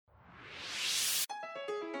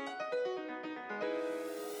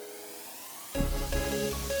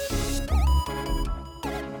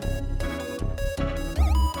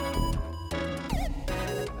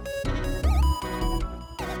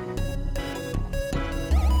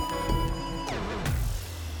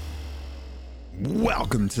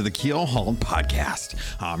Welcome to the Keelhauled Podcast.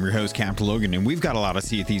 I'm your host, Captain Logan, and we've got a lot of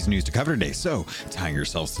Sea of Thieves news to cover today, so tie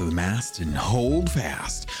yourselves to the mast and hold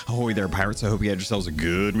fast. Ahoy there, pirates. I hope you had yourselves a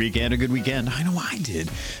good weekend. I know I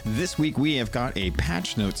did. This week, we have got a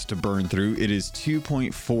patch notes to burn through. It is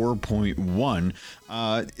 2.4.1.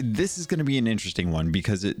 This is going to be an interesting one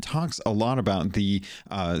because it talks a lot about the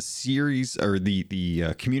series or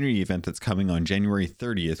the community event that's coming on January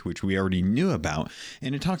 30th, which we already knew about,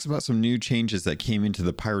 and it talks about some new changes that came into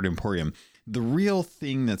the Pirate Emporium. The real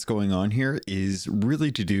thing that's going on here is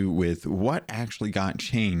really to do with what actually got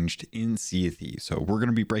changed in Sea of Thieves. So we're going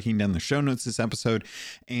to be breaking down the show notes this episode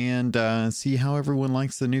and see how everyone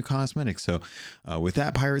likes the new cosmetics. So with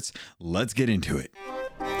that, pirates, let's get into it.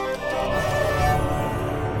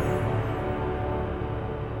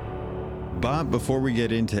 But before we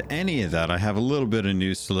get into any of that, I have a little bit of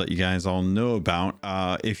news to let you guys all know about.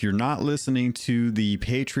 If you're not listening to the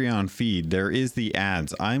Patreon feed, there is the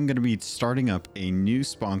ads. I'm going to be starting up a new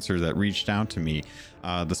sponsor that reached out to me.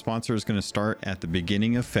 The sponsor is going to start at the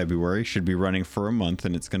beginning of February, should be running for a month,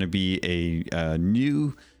 and it's going to be a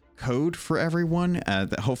new code for everyone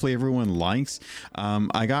that hopefully everyone likes.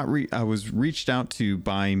 I was reached out to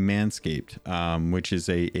by Manscaped, which is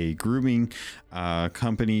a grooming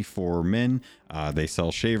company for men. They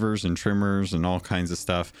sell shavers and trimmers and all kinds of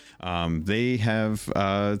stuff. They have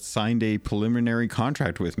signed a preliminary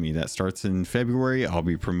contract with me that starts in February. I'll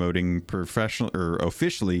be promoting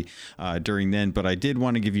officially during then, but I did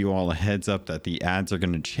want to give you all a heads up that the ads are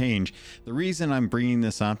going to change. The reason I'm bringing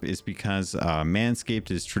this up is because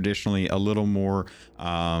Manscaped is traditionally a little more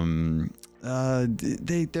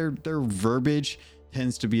their verbiage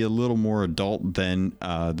tends to be a little more adult than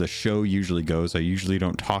the show usually goes. I usually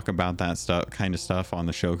don't talk about that kind of stuff on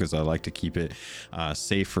the show because I like to keep it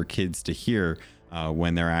safe for kids to hear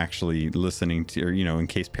when they're actually listening to, or, in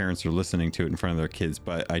case parents are listening to it in front of their kids.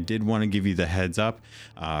 But I did want to give you the heads up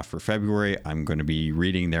for February. I'm going to be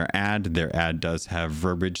reading their ad. Their ad does have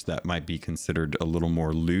verbiage that might be considered a little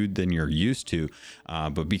more lewd than you're used to.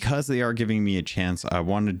 But because they are giving me a chance, I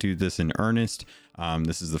want to do this in earnest.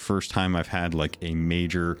 This is the first time I've had like a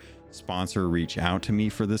major sponsor reach out to me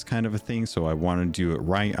for this kind of a thing, so I want to do it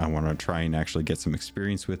right. I want to try and actually get some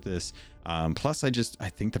experience with this. Plus, I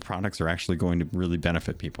think the products are actually going to really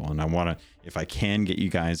benefit people, and I want to, if I can get you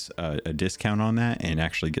guys a discount on that and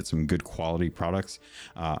actually get some good quality products,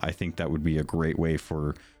 I think that would be a great way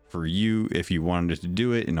for you, if you wanted to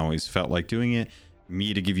do it and always felt like doing it,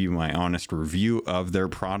 me to give you my honest review of their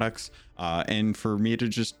products, and for me to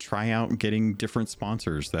just try out getting different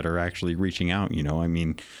sponsors that are actually reaching out.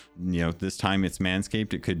 This time it's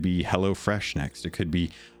Manscaped. It could be HelloFresh next. It could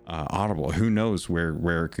be Audible. Who knows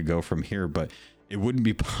where it could go from here, but it wouldn't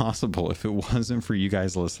be possible if it wasn't for you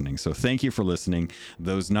guys listening. So thank you for listening.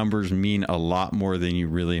 Those numbers mean a lot more than you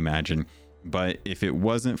really imagine. But if it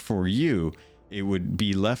wasn't for you, it would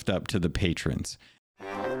be left up to the patrons.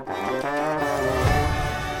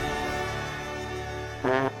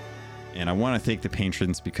 And I want to thank the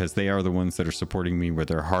patrons because they are the ones that are supporting me with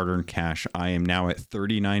their hard-earned cash. I am now at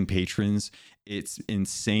 39 patrons. It's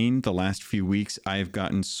insane. The last few weeks, I've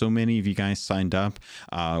gotten so many of you guys signed up.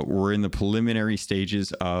 We're in the preliminary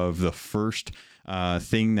stages of the first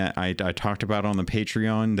thing that I talked about on the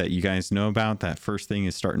Patreon that you guys know about. That first thing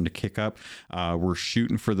is starting to kick up. We're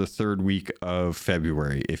shooting for the third week of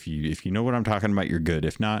February. If you know what I'm talking about, you're good.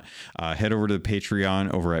 If not, head over to the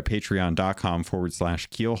Patreon over at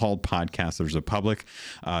patreon.com/Keelhauled Podcast. There's a public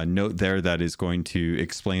note there that is going to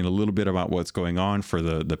explain a little bit about what's going on for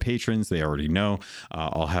the patrons. They already know.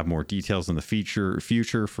 I'll have more details in the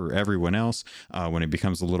future for everyone else when it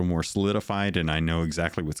becomes a little more solidified and I know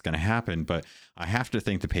exactly what's going to happen. But I have to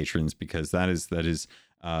thank the patrons because that is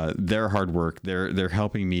their hard work. They're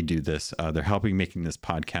helping me do this. They're helping making this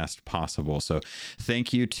podcast possible. So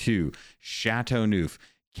thank you to Chateau Neuf,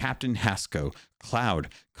 Captain Hasco, Cloud,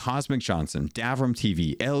 Cosmic Johnson, Davram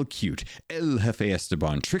TV, El Cute, El Jefe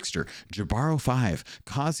Esteban, Trickster, Jabaro5,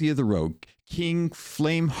 Kazia the Rogue, King,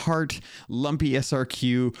 Flameheart, Lumpy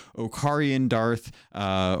SRQ, Okarian Darth,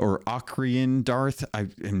 or Ocrian Darth.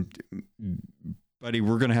 Buddy,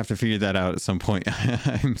 we're gonna have to figure that out at some point.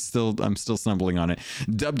 I'm still stumbling on it.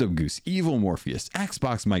 Dub Goose, Evil Morpheus,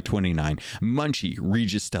 Xbox Mike 29, Munchie,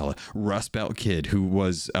 Regis Stella, Rust Belt Kid, who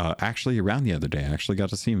was actually around the other day. I actually got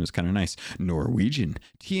to see him. It was kind of nice. Norwegian,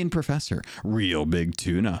 Tien Professor, Real Big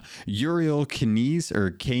Tuna, Uriel Canes,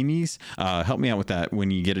 help me out with that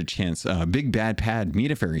when you get a chance. Big Bad Pad,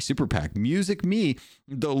 Meta Fairy, Super Pack, Music Me,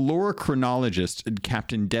 the Lore Chronologist,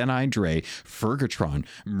 Captain Denai Dre, Fergatron,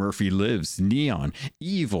 Murphy Lives, Neon, Brown,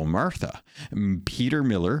 Evil Martha, Peter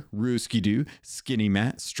Miller, Rooski Doo, Skinny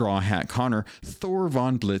Matt, Straw Hat Connor, Thor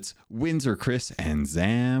Von Blitz, Windsor Chris, and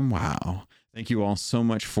Zam Wow. Thank you all so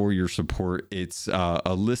much for your support. It's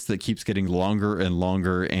a list that keeps getting longer and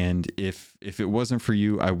longer. And if it wasn't for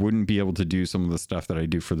you, I wouldn't be able to do some of the stuff that I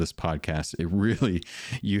do for this podcast. It really,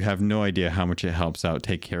 you have no idea how much it helps out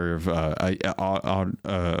take care of.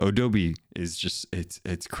 Adobe is just,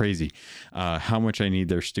 it's crazy how much I need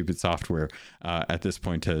their stupid software at this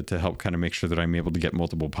point to help kind of make sure that I'm able to get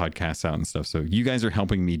multiple podcasts out and stuff. So you guys are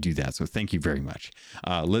helping me do that. So thank you very much.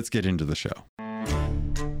 Let's get into the show.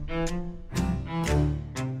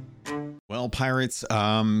 Well, pirates,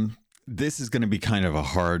 this is going to be kind of a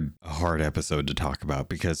hard episode to talk about,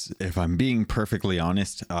 because if I'm being perfectly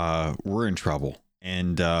honest, we're in trouble,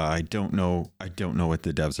 and I don't know what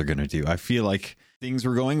the devs are going to do. I feel like things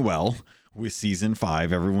were going well with season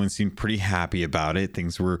 5. Everyone seemed pretty happy about it.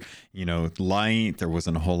 Things were, light. There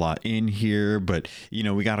wasn't a whole lot in here, but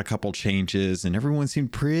we got a couple changes, and everyone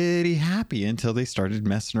seemed pretty happy until they started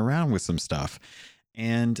messing around with some stuff.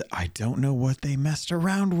 And I don't know what they messed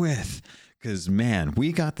around with, because, man,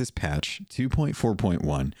 we got this patch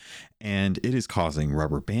 2.4.1 and it is causing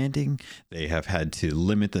rubber banding. They have had to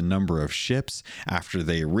limit the number of ships after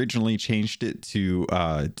they originally changed it to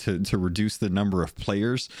reduce the number of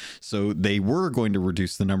players. So they were going to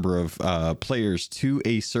reduce the number of players to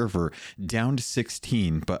a server down to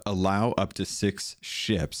 16, but allow up to 6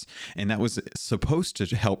 ships. And that was supposed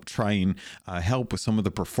to help try and help with some of the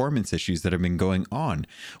performance issues that have been going on.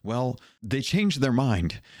 Well, they changed their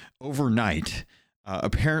mind overnight.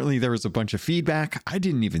 Apparently there was a bunch of feedback. I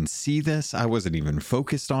didn't even see this. I wasn't even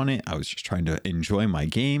focused on it. I was just trying to enjoy my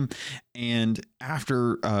game. And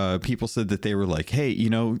after people said that they were like, hey,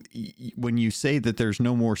 when you say that there's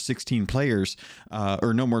no more 16 players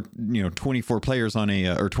or no more, 24 players on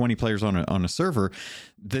a or 20 players on a server,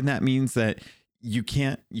 then that means that you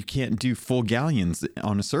can't do full galleons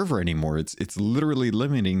on a server anymore. It's literally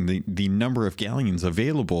limiting the number of galleons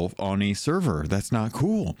available on a server. That's not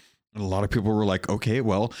cool. And a lot of people were like, okay,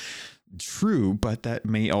 well, true, but that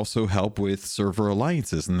may also help with server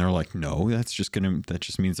alliances. And they're like, no, that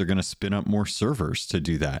just means they're gonna spin up more servers to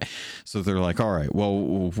do that. So they're like, all right,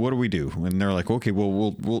 well, what do we do? And they're like, okay, well,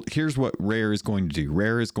 we'll here's what Rare is going to do.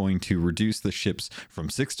 Rare is going to reduce the ships from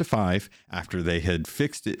 6 to 5 after they had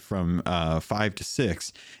fixed it from 5 to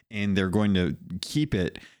 6, and they're going to keep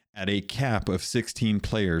it at a cap of 16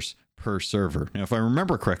 players per server. Now, if I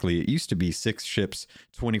remember correctly, it used to be 6 ships,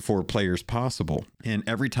 24 players possible. And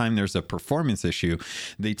every time there's a performance issue,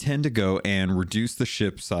 they tend to go and reduce the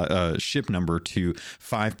ship number to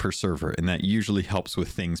 5 per server. And that usually helps with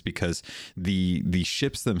things because the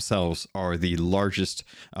ships themselves are the largest,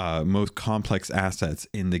 most complex assets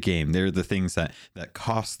in the game. They're the things that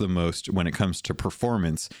cost the most when it comes to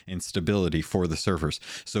performance and stability for the servers.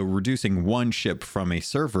 So reducing one ship from a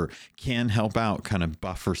server can help out, kind of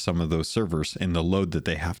buffer some of those servers and the load that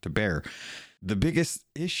they have to bear. The biggest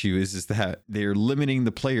issue is that they're limiting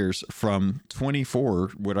the players from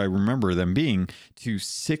 24, what I remember them being, to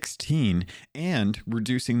 16, and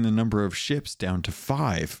reducing the number of ships down to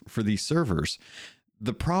 5 for these servers.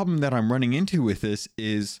 The problem that I'm running into with this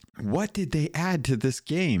is, what did they add to this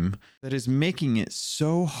game that is making it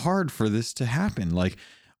so hard for this to happen? Like,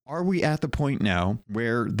 are we at the point now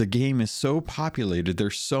where the game is so populated,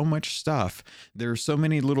 there's so much stuff, there are so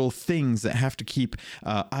many little things that have to keep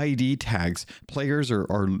ID tags, players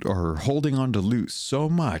are holding on to loot so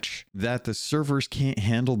much that the servers can't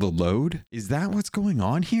handle the load? Is that what's going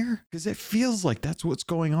on here? Because it feels like that's what's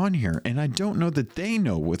going on here, and I don't know that they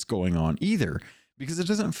know what's going on either, because it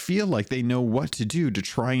doesn't feel like they know what to do to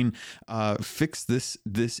try and fix this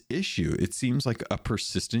issue. It seems like a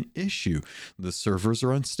persistent issue. The servers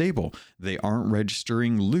are unstable. They aren't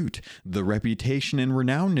registering loot. The reputation and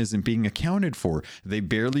renown isn't being accounted for. They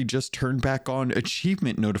barely just turn back on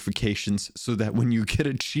achievement notifications so that when you get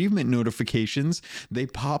achievement notifications, they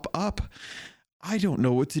pop up. I don't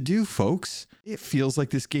know what to do, folks. It feels like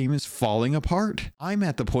this game is falling apart. I'm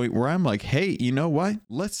at the point where I'm like, hey, you know what?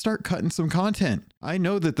 Let's start cutting some content. I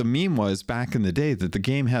know that the meme was back in the day that the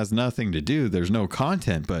game has nothing to do, there's no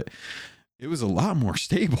content, but it was a lot more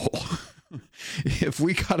stable. If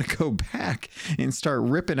we got to go back and start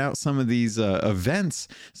ripping out some of these events,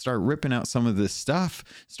 start ripping out some of this stuff,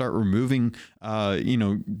 start removing,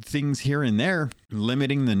 things here and there,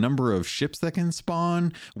 limiting the number of ships that can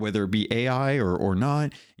spawn, whether it be AI or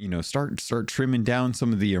not, start trimming down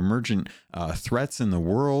some of the emergent threats in the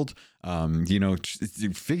world,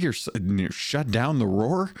 shut down the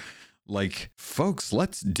roar. Like, folks,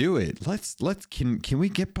 let's do it. Can we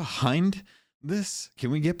get behind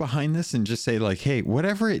Can we get behind this and just say like, hey,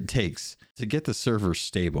 whatever it takes to get the server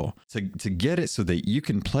stable, to get it so that you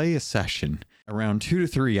can play a session around 2 to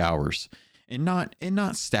 3 hours and not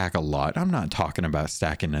stack a lot. I'm not talking about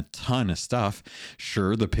stacking a ton of stuff.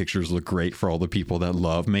 Sure, the pictures look great for all the people that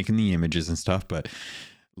love making the images and stuff, but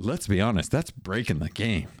let's be honest, that's breaking the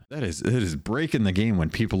game. It is breaking the game when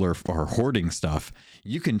people are hoarding stuff.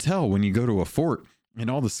 You can tell when you go to a fort and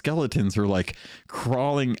all the skeletons are like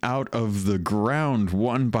crawling out of the ground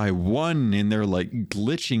one by one, and they're like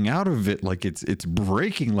glitching out of it like it's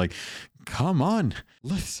breaking. Like, come on,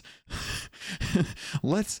 let's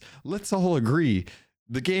all agree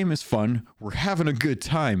the game is fun, we're having a good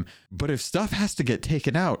time, but if stuff has to get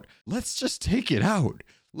taken out, let's just take it out.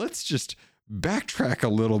 Let's just backtrack a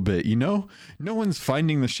little bit, you know? No one's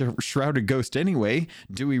finding the shrouded ghost anyway.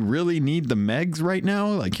 Do we really need the Megs right now?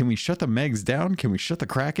 Like, can we shut the Megs down? Can we shut the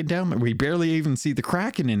Kraken down? We barely even see the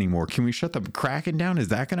Kraken anymore. Can we shut the Kraken down? Is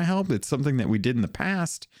that going to help? It's something that we did in the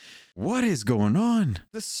past. What is going on?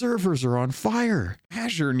 The servers are on fire.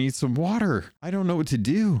 Azure needs some water. I don't know what to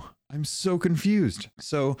do. I'm so confused.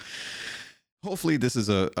 So hopefully this is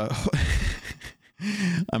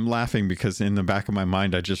I'm laughing because in the back of my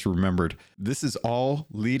mind, I just remembered this is all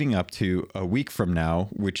leading up to a week from now,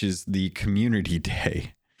 which is the community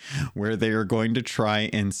day, where they are going to try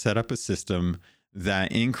and set up a system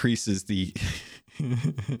that increases the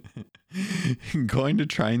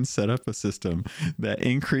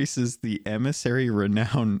emissary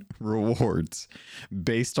renown rewards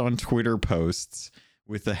based on Twitter posts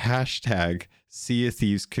with the hashtag Sea of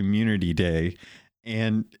Thieves Community Day.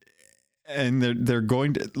 And they're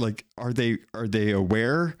going to, like, are they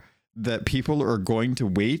aware that people are going to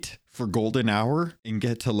wait for golden hour and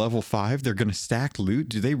get to level 5? They're going to stack loot.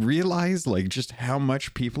 Do they realize like just how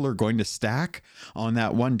much people are going to stack on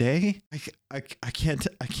that one day? I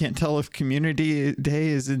can't tell if community day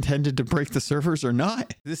is intended to break the servers or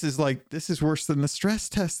not. This is worse than the stress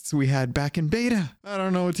tests we had back in beta. I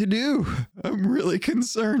don't know what to do. I'm really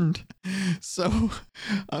concerned. So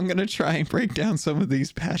I'm going to try and break down some of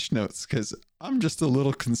these patch notes because I'm just a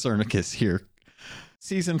little concernicus here.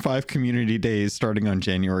 Season 5 Community Day is starting on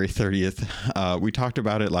January 30th. We talked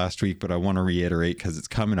about it last week, but I want to reiterate because it's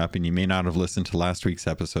coming up and you may not have listened to last week's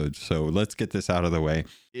episode. So let's get this out of the way.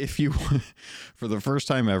 If you, for the first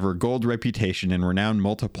time ever, gold reputation and renown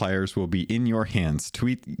multipliers will be in your hands.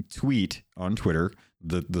 Tweet on Twitter,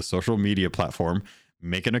 the social media platform,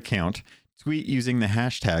 make an account, tweet using the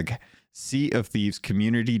hashtag Sea of Thieves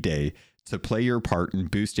Community Day to play your part in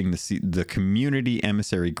boosting the community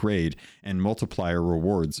emissary grade and multiplier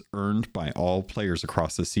rewards earned by all players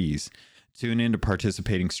across the seas. Tune in to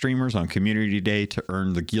participating streamers on Community Day to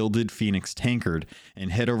earn the Gilded Phoenix Tankard,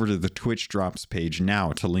 and head over to the Twitch Drops page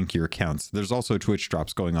now to link your accounts. There's also Twitch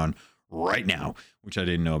Drops going on right now, which I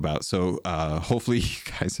didn't know about. So hopefully you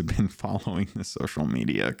guys have been following the social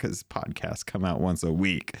media because podcasts come out once a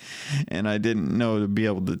week and I didn't know to be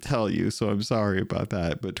able to tell you. So I'm sorry about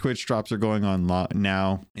that. But Twitch Drops are going on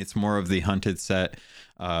now. It's more of the hunted set.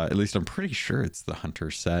 At least I'm pretty sure it's the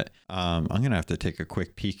hunter set. I'm going to have to take a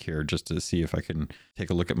quick peek here just to see if I can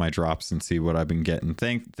take a look at my drops and see what I've been getting.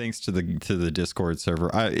 Thanks to the Discord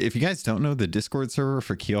server. If you guys don't know the Discord server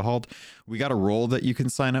for Keelhauled, we got a role that you can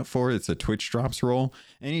sign up for. It's a Twitch Drops role.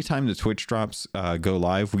 Anytime the Twitch Drops go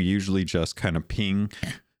live, we usually just kind of ping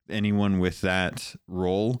anyone with that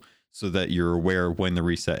role so that you're aware when the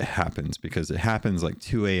reset happens, because it happens like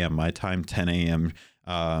 2 a.m. my time, 10 a.m.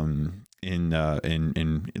 In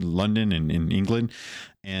London and in England,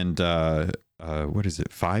 and what is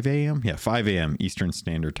it, 5 a.m. 5 a.m. Eastern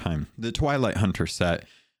Standard Time. The Twilight Hunter set,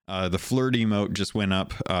 the flirt emote just went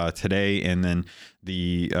up today, and then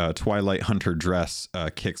the Twilight Hunter dress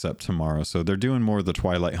kicks up tomorrow. So they're doing more of the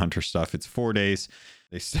Twilight Hunter stuff. It's 4 days.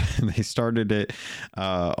 They started it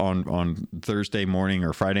on Thursday morning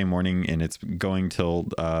or Friday morning, and it's going till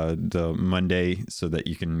the Monday, so that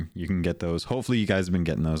you can get those. Hopefully you guys have been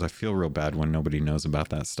getting those. I feel real bad when nobody knows about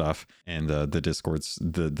that stuff, and the Discord's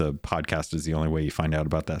the podcast is the only way you find out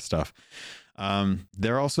about that stuff.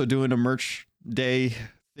 They're also doing a merch day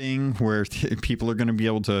thing where people are going to be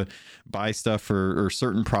able to buy stuff or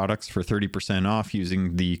certain products for 30% off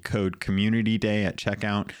using the code Community Day at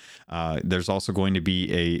checkout. There's also going to be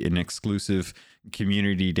an exclusive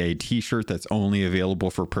Community Day t-shirt that's only available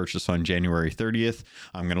for purchase on January 30th.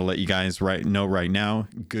 I'm going to let you guys know right now,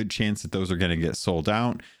 good chance that those are going to get sold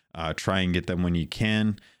out. Try and get them when you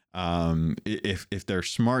can. If they're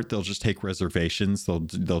smart, they'll just take reservations.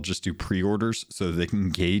 They'll just do pre-orders so they can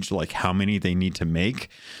gauge like how many they need to make,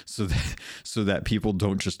 so that people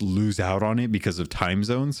don't just lose out on it because of time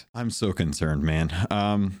zones. I'm so concerned, man.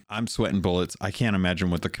 I'm sweating bullets. I can't imagine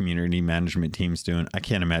what the community management team's doing. I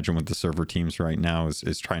can't imagine what the server teams right now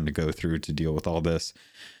is trying to go through to deal with all this.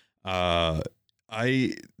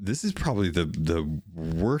 This is probably the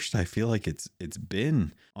worst I feel like it's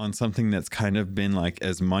been on something that's kind of been like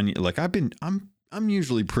as money. Like I'm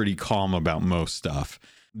usually pretty calm about most stuff.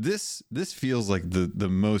 This feels like the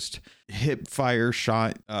most hip fire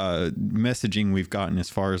shot messaging we've gotten as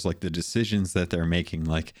far as like the decisions that they're making.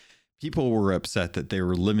 Like, people were upset that they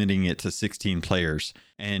were limiting it to 16 players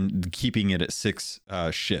and keeping it at 6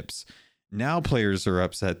 ships. Now players are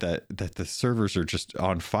upset that the servers are just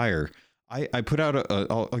on fire. I put out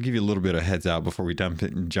I'll give you a little bit of heads out before we jump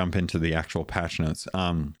into the actual patch notes.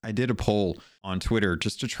 I did a poll on Twitter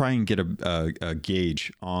just to try and get a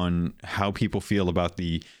gauge on how people feel about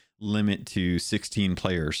the limit to 16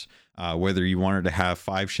 players, whether you wanted to have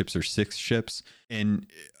 5 ships or 6 ships. And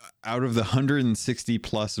out of the 160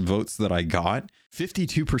 plus votes that I got,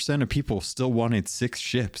 52% of people still wanted 6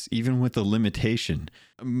 ships, even with the limitation.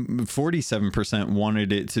 47%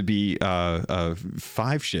 wanted it to be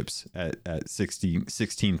 5 ships at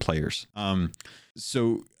 16 players.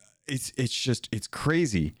 So it's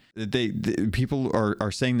crazy. People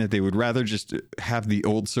are saying that they would rather just have the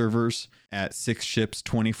old servers at 6 ships,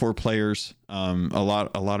 24 players. A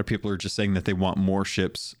lot of people are just saying that they want more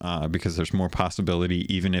ships because there's more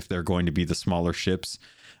possibility, even if they're going to be the smaller ships.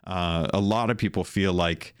 A lot of people feel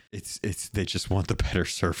like they just want the better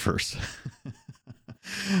servers.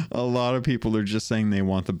 A lot of people are just saying they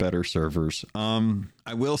want the better servers.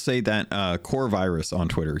 I will say that Core Virus on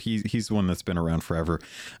Twitter, he's the one that's been around forever.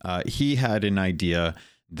 He had an idea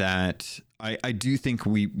that I do think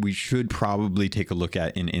we should probably take a look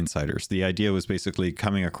at in Insiders. The idea was basically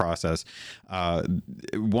coming across as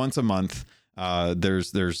once a month,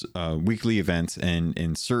 there's weekly events, and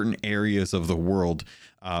in certain areas of the world,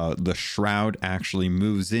 the Shroud actually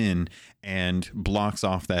moves in and blocks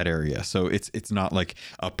off that area. So it's not like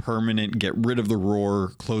a permanent get rid of the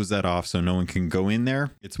roar, close that off so no one can go in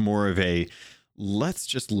there. It's more of a let's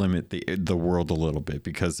just limit the world a little bit,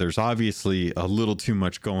 because there's obviously a little too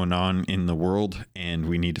much going on in the world and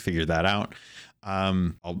we need to figure that out.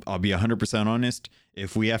 I'll be 100% honest.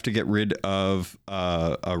 If we have to get rid of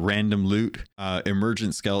a random loot,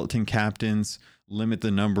 emergent skeleton captains, limit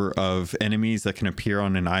the number of enemies that can appear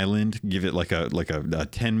on an island, give it like a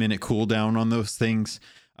 10-minute cooldown on those things,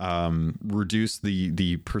 reduce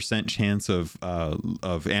the percent chance of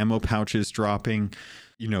ammo pouches dropping,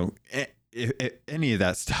 any of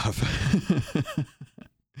that stuff.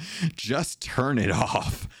 Just turn it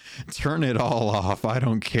off. Turn it all off. I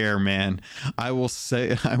don't care, man. I will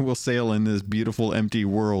sail in this beautiful empty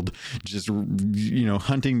world, just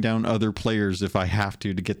hunting down other players if I have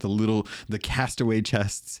to get the castaway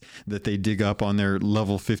chests that they dig up on their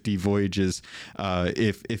level 50 voyages.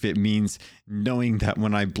 If it means knowing that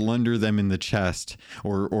when I blunder them in the chest,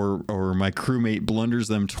 or my crewmate blunders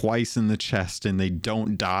them twice in the chest and they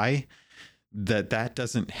don't die, that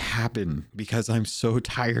doesn't happen, because I'm so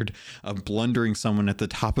tired of blundering someone at the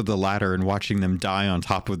top of the ladder and watching them die on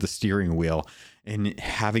top of the steering wheel and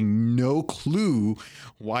having no clue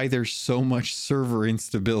why there's so much server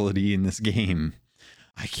instability in this game.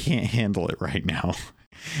 I can't handle it right now.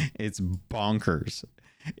 It's bonkers.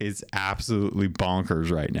 It's absolutely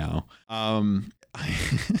bonkers right now. I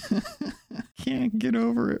can't get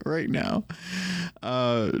over it right now.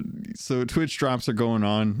 So Twitch drops are going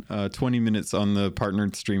on, 20 minutes on the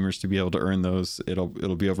partnered streamers to be able to earn those. It'll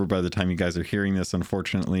be over by the time you guys are hearing this,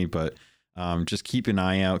 unfortunately, but just keep an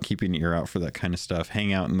eye out, keep an ear out for that kind of stuff.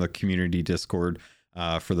 Hang out in the community Discord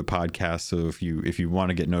for the podcast. So if you want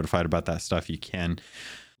to get notified about that stuff, you can.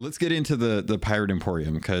 Let's get into the Pirate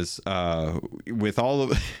Emporium, because with all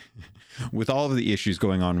of the issues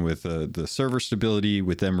going on with the server stability,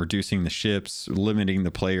 with them reducing the ships, limiting the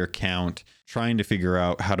player count, trying to figure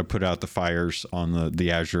out how to put out the fires on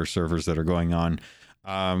the Azure servers that are going on,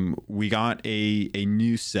 we got a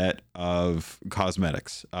new set of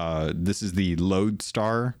cosmetics. This is the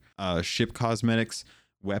Lodestar ship cosmetics,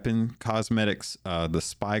 weapon cosmetics, the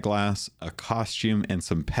spyglass, a costume, and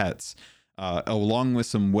some pets. Along with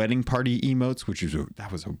some wedding party emotes,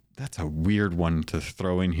 that's a weird one to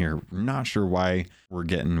throw in here. Not sure why we're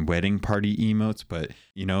getting wedding party emotes, but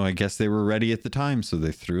I guess they were ready at the time, so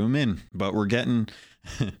they threw them in. But we're getting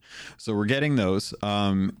So we're getting those.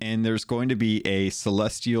 And there's going to be a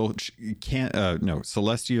Celestial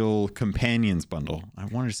Celestial Companions bundle. I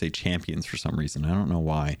wanted to say Champions for some reason. I don't know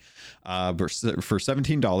why. But for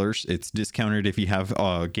 $17, it's discounted if you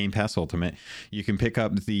have Game Pass Ultimate. You can pick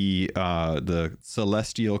up the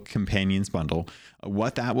Celestial Companions bundle.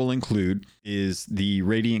 What that will include is the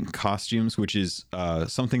Radiant costumes, which is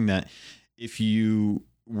something that if you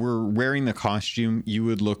were wearing the costume, you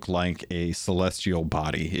would look like a celestial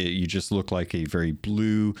body. You just look like a very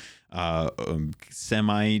blue,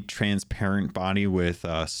 semi-transparent body with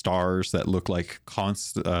stars that look like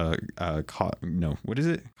constelling.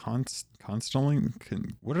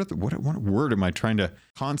 What word am I trying to?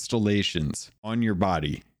 Constellations on your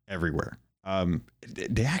body everywhere.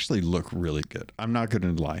 They actually look really good. I'm not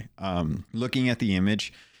going to lie. Looking at the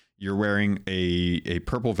image, you're wearing a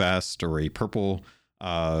purple vest or a purple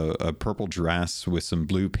dress with some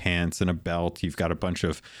blue pants and a belt. You've got a bunch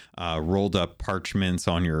of rolled up parchments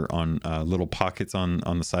on little pockets on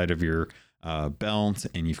the side of your belt,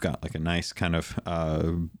 and you've got like a nice kind of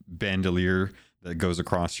bandolier that goes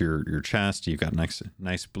across your chest. You've got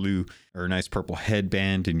nice blue or nice purple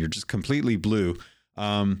headband, and you're just completely blue.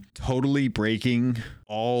 Totally breaking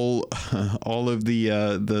all of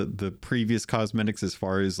the previous cosmetics as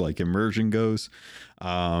far as like immersion goes.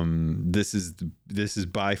 This is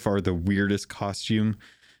by far the weirdest costume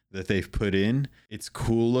that they've put in. It's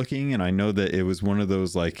cool looking, and I know that it was one of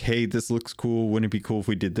those like, hey, this looks cool, wouldn't it be cool if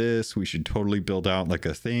we did this? We should totally build out like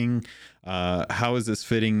a thing. How is this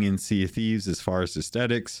fitting in Sea of Thieves as far as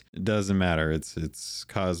aesthetics? It doesn't matter. It's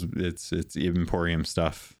Emporium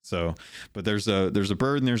stuff. So, but there's a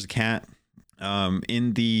bird and there's a cat.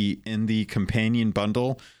 In the companion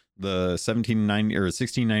bundle, the $17.90 or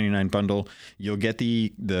 $16.99 bundle, you'll get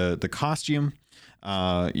the costume.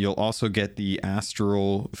 You'll also get the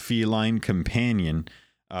Astral Feline Companion,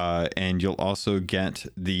 and you'll also get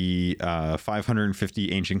the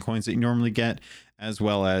 550 ancient coins that you normally get, as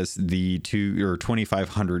well as the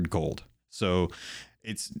 2,500 gold. So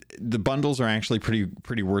the bundles are actually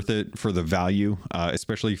pretty worth it for the value,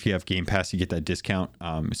 especially if you have Game Pass. You get that discount.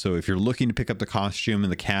 So if you're looking to pick up the costume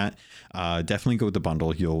and the cat, definitely go with the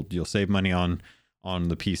bundle. You'll save money on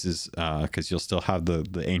the pieces because you'll still have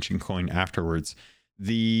the ancient coin afterwards.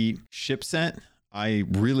 The ship set I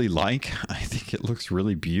really like. I think it looks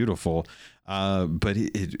really beautiful, but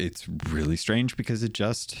it's really strange because it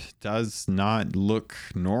just does not look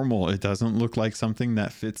normal. It doesn't look like something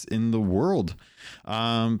that fits in the world.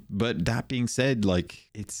 But that being said, like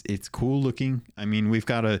it's cool looking. I mean, we've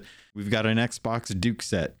got an Xbox Duke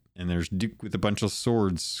set, and there's Duke with a bunch of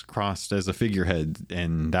swords crossed as a figurehead,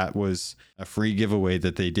 and that was a free giveaway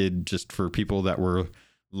that they did just for people that were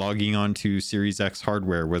logging onto Series X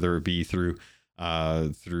hardware, whether it be through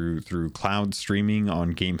cloud streaming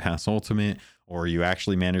on Game Pass Ultimate, or you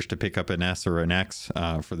actually managed to pick up an S or an X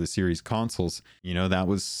for the series consoles. You know,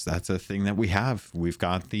 that's a thing that we have. We've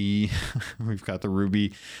got the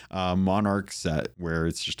Ruby Monarch set where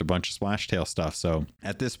it's just a bunch of Splashtail stuff. So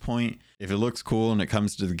at this point, if it looks cool and it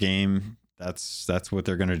comes to the game, that's what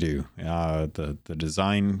they're going to do. The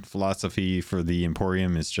design philosophy for the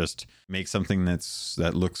Emporium is just make something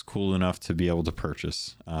that looks cool enough to be able to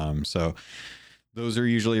purchase. So those are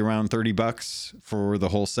usually around $30 for the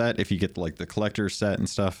whole set. If you get like the collector's set and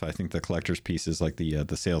stuff, I think the collector's pieces like the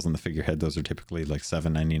sails and the figurehead, those are typically like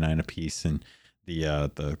 $7.99 a piece, and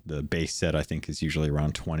the base set I think is usually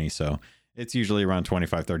around $20. So it's usually around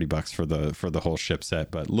 $25-$30 for the whole ship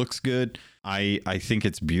set, but looks good. I think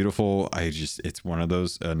it's beautiful. It's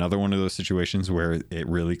another one of those situations where it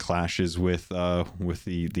really clashes with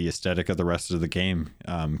the aesthetic of the rest of the game,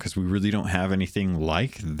 because we really don't have anything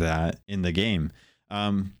like that in the game.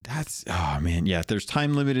 There's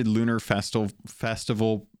time limited Lunar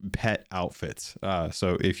Festival pet outfits.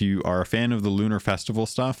 So if you are a fan of the Lunar Festival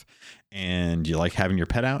stuff and you like having your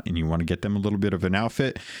pet out and you want to get them a little bit of an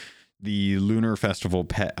outfit, the Lunar Festival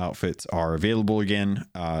pet outfits are available again,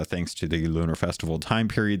 thanks to the Lunar Festival time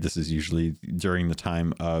period. This is usually during the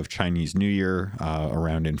time of Chinese New Year,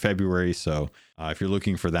 around in February. So if you're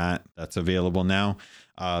looking for that, that's available now.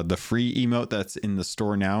 The free emote that's in the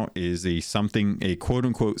store now is a quote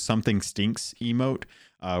unquote something stinks emote,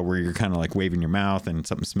 where you're kind of like waving your mouth and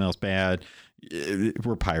something smells bad.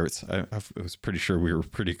 We're pirates. I was pretty sure we were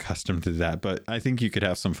pretty accustomed to that, but I think you could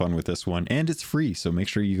have some fun with this one, and it's free. So make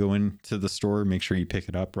sure you go into the store, make sure you pick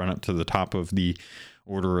it up, run up to the top of the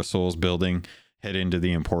Order of Souls building, head into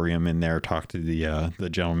the Emporium in there, talk to the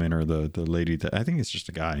gentleman or the lady that I think it's just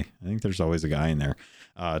a guy. I think there's always a guy in there.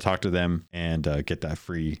 Talk to them and get that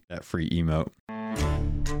free emote.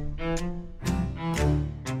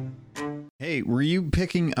 Hey, Hey, were you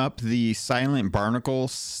picking up the Silent Barnacle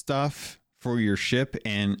stuff for your ship,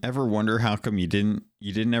 and ever wonder how come you didn't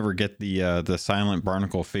ever get the Silent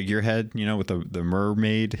Barnacle figurehead, with the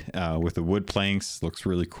mermaid with the wood planks? Looks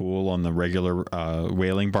really cool on the regular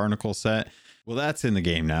Whaling Barnacle set. Well, that's in the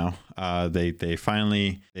game now. They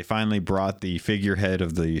finally brought the figurehead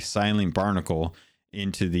of the Silent Barnacle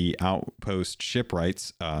into the Outpost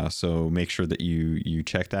shipwrights. So make sure that you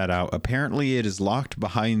check that out. Apparently, it is locked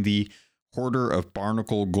behind the Hoarder of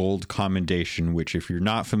Barnacle Gold Commendation, which, if you're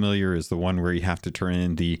not familiar, is the one where you have to turn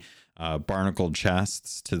in the barnacle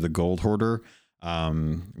chests to the gold hoarder.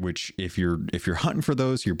 Which, if you're hunting for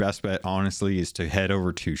those, your best bet, honestly, is to head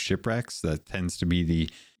over to shipwrecks. That tends to be the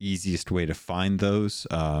easiest way to find those.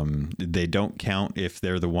 They don't count if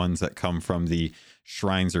they're the ones that come from the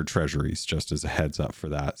shrines or treasuries, just as a heads up for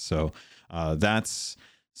that. So that's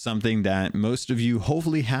something that most of you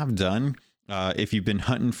hopefully have done. If you've been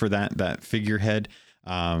hunting for that figurehead,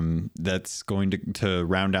 that's going to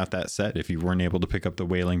round out that set. If you weren't able to pick up the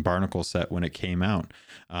Whaling Barnacle set when it came out,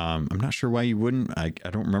 I'm not sure why you wouldn't. I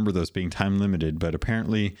don't remember those being time limited, but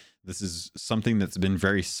apparently this is something that's been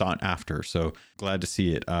very sought after. So glad to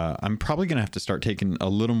see it. I'm probably going to have to start taking a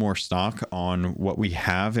little more stock on what we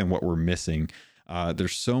have and what we're missing.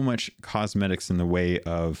 There's so much cosmetics in the way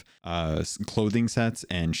of clothing sets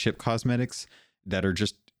and ship cosmetics that are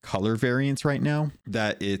just color variants right now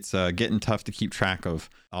that it's getting tough to keep track of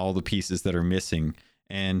all the pieces that are missing.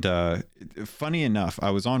 And funny enough, I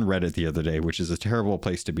was on Reddit the other day, which is a terrible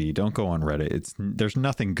place to be. Don't go on Reddit. There's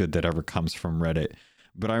nothing good that ever comes from Reddit.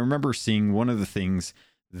 But I remember seeing one of the things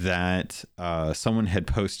that someone had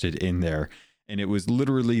posted in there, and it was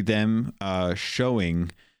literally them showing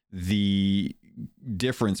the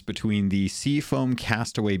difference between the Seafoam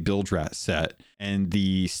Castaway Bilge-Rat set and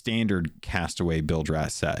the standard Castaway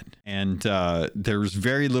Bilge-Rat set. And there's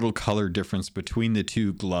very little color difference between the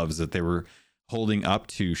two gloves that they were holding up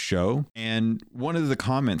to show. And one of the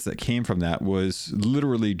comments that came from that was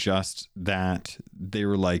literally just that they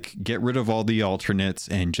were like, get rid of all the alternates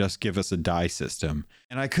and just give us a dye system.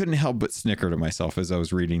 And I couldn't help but snicker to myself as I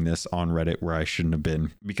was reading this on Reddit, where I shouldn't have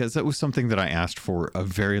been, because that was something that I asked for a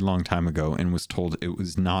very long time ago and was told it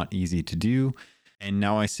was not easy to do. And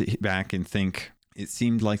now I sit back and think it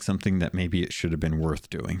seemed like something that maybe it should have been worth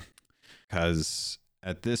doing, because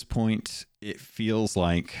at this point it feels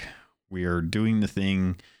like we are doing the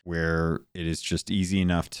thing where it is just easy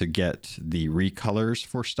enough to get the recolors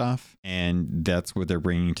for stuff. And that's what they're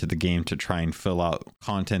bringing to the game to try and fill out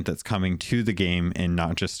content that's coming to the game and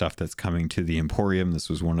not just stuff that's coming to the Emporium. This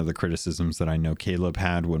was one of the criticisms that I know Caleb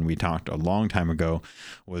had when we talked a long time ago,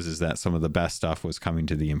 is that some of the best stuff was coming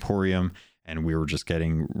to the Emporium and we were just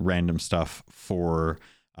getting random stuff for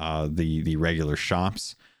the regular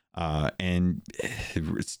shops. And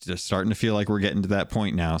it's just starting to feel like we're getting to that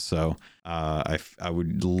point now. So I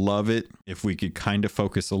would love it if we could kind of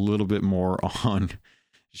focus a little bit more on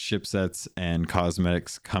ship sets and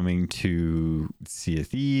cosmetics coming to Sea of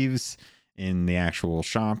Thieves in the actual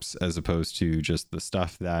shops, as opposed to just the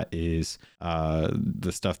stuff that is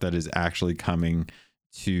actually coming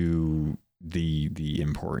to the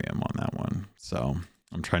Emporium on that one. So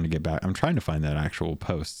I'm trying to get back. I'm trying to find that actual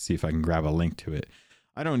post, see if I can grab a link to it.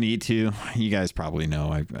 I don't need to. You guys probably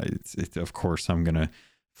know. Of course, I'm going to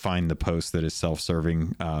find the post that is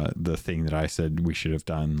self-serving, the thing that I said we should have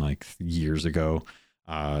done like years ago.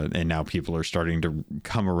 And now people are starting to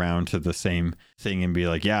come around to the same thing and be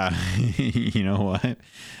like, yeah, you know what?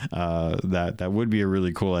 That would be a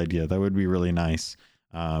really cool idea. That would be really nice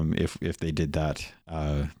if they did that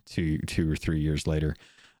 2 or 3 years later.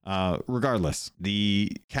 Regardless,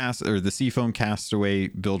 the Seafoam Castaway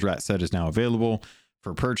Bilge-Rat set is now available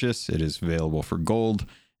for purchase. It is available for gold.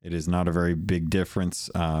 It is not a very big difference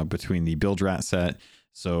between the Bilge-Rat set.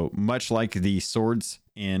 So much like the swords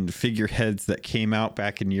and figureheads that came out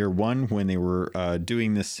back in year one, when they were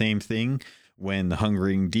doing the same thing when the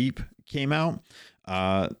Hungering Deep came out,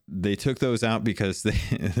 they took those out because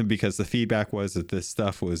the feedback was that this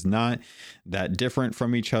stuff was not that different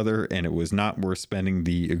from each other, and it was not worth spending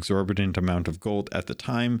the exorbitant amount of gold at the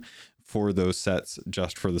time for those sets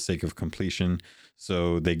just for the sake of completion.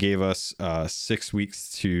 So they gave us 6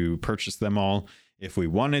 weeks to purchase them all if we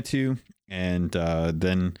wanted to, and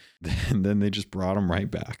then they just brought them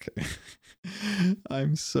right back.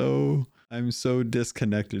 I'm so I'm so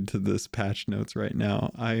disconnected to this patch notes right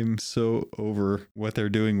now. I'm so over what they're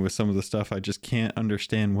doing with some of the stuff. I just can't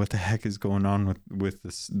understand what the heck is going on with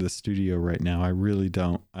the studio right now. I really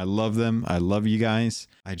don't. I love them. I love you guys.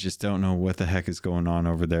 I just don't know what the heck is going on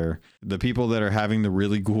over there. The people that are having the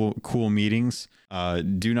really cool meetings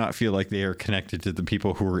do not feel like they are connected to the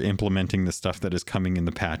people who are implementing the stuff that is coming in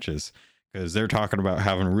the patches, because they're talking about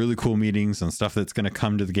having really cool meetings and stuff that's going to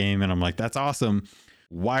come to the game. And I'm like, that's awesome.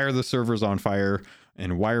 Why are the servers on fire?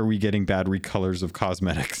 And why are we getting bad recolors of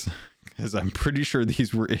cosmetics? Because I'm pretty sure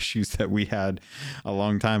these were issues that we had a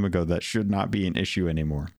long time ago that should not be an issue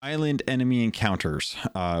anymore. Island enemy encounters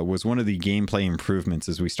was one of the gameplay improvements.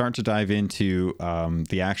 As we start to dive into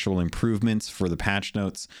the actual improvements for the patch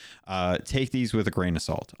notes, take these with a grain of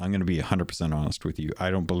salt. I'm going to be 100% honest with you. I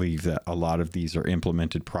don't believe that a lot of these are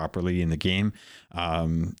implemented properly in the game.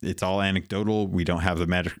 It's all anecdotal. We don't have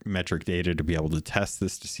the metric data to be able to test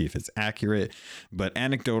this to see if it's accurate, but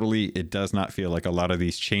anecdotally, it does not feel like a lot of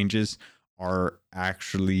these changes are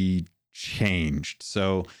actually changed.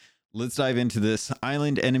 So let's dive into this.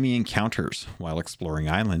 Island enemy encounters. While exploring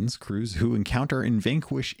islands, crews who encounter and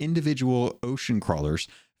vanquish individual ocean crawlers,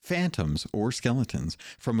 phantoms, or skeletons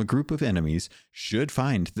from a group of enemies should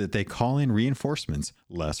find that they call in reinforcements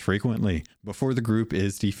less frequently before the group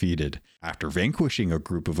is defeated. After vanquishing a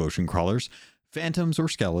group of ocean crawlers, phantoms, or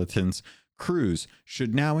skeletons, crews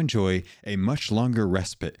should now enjoy a much longer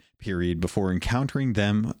respite period before encountering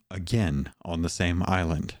them again on the same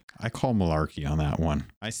island. I call malarkey on that one.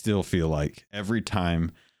 I still feel like every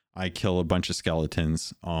time I kill a bunch of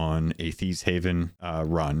skeletons on a Thieves Haven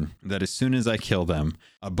run, that as soon as I kill them,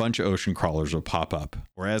 a bunch of ocean crawlers will pop up.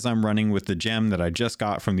 Whereas I'm running with the gem that I just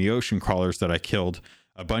got from the ocean crawlers that I killed,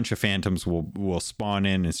 a bunch of phantoms will spawn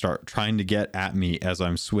in and start trying to get at me as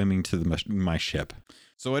I'm swimming to my ship.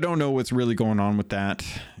 So I don't know what's really going on with that.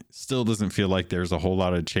 Still doesn't feel like there's a whole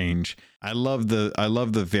lot of change. I love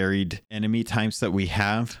the varied enemy types that we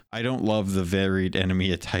have. I don't love the varied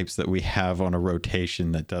enemy types that we have on a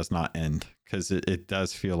rotation that does not end, because it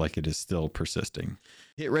does feel like it is still persisting.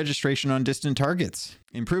 Hit registration on distant targets.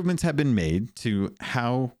 Improvements have been made to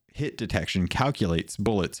how hit detection calculates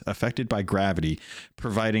bullets affected by gravity,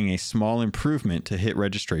 providing a small improvement to hit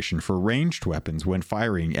registration for ranged weapons when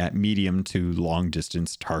firing at medium to long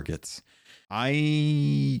distance targets.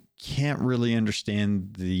 I can't really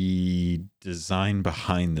understand the design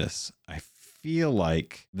behind this. I feel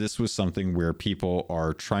like this was something where people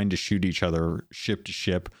are trying to shoot each other ship to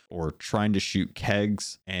ship, or trying to shoot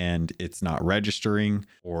kegs and it's not registering,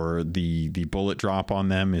 or the bullet drop on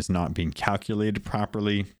them is not being calculated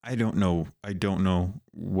properly. I don't know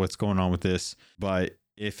what's going on with this, but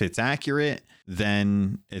if it's accurate,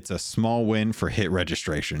 then it's a small win for hit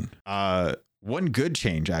registration. One good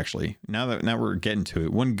change, actually, now we're getting to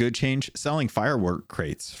it. One good change, selling firework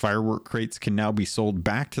crates. Firework crates can now be sold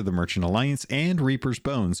back to the Merchant Alliance and Reaper's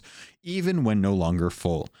Bones, even when no longer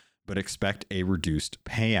full, but expect a reduced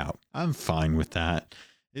payout. I'm fine with that.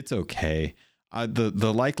 It's okay.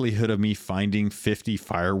 The likelihood of me finding 50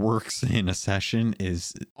 fireworks in a session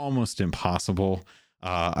is almost impossible.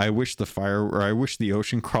 I wish the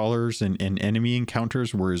ocean crawlers and enemy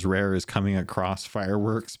encounters were as rare as coming across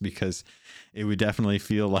fireworks, because it would definitely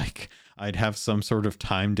feel like I'd have some sort of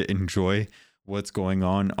time to enjoy what's going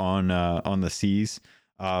on the seas.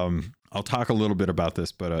 I'll talk a little bit about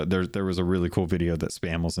this, but there was a really cool video that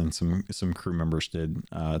Spammels and some crew members did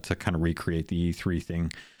to kind of recreate the E3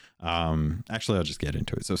 thing. Actually, I'll just get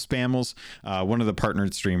into it. So Spammels, one of the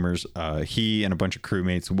partnered streamers, he and a bunch of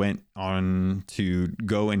crewmates went on to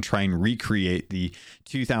go and try and recreate the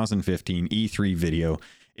 2015 E3 video.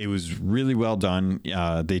 It was really well done.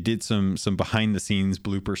 They did some behind the scenes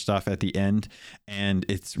blooper stuff at the end, and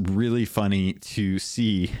it's really funny to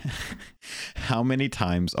see how many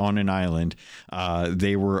times on an island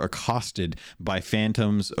they were accosted by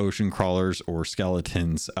phantoms, ocean crawlers, or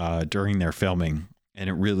skeletons during their filming. And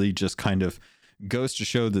it really just kind of goes to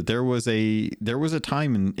show that there was a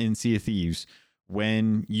time in Sea of Thieves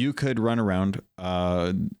when you could run around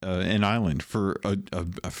an island for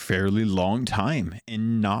a fairly long time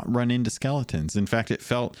and not run into skeletons. In fact, it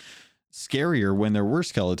felt scarier when there were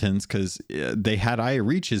skeletons, because they had eye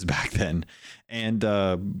reaches back then. And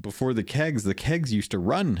before the kegs used to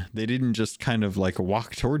run. They didn't just kind of like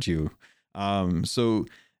walk towards you. So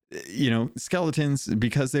skeletons,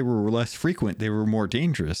 because they were less frequent, they were more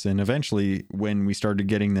dangerous. And eventually, when we started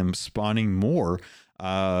getting them spawning more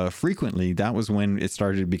frequently, that was when it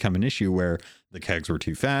started to become an issue where the kegs were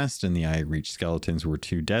too fast and the iReach skeletons were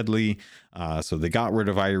too deadly. So they got rid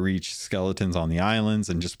of iReach skeletons on the islands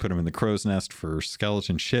and just put them in the crow's nest for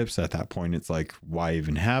skeleton ships. At that point, it's like, why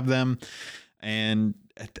even have them? And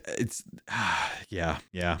it's, yeah.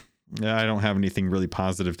 I don't have anything really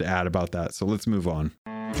positive to add about that. So let's move on.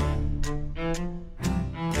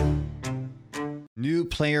 New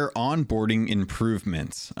player onboarding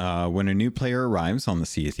improvements. When a new player arrives on the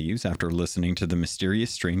Sea of Thieves after listening to the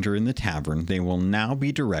mysterious stranger in the tavern, they will now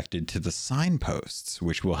be directed to the signposts,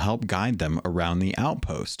 which will help guide them around the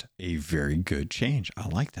outpost. A very good change. I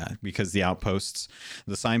like that, because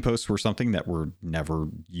the signposts were something that were never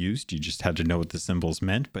used. You just had to know what the symbols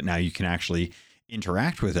meant, but now you can actually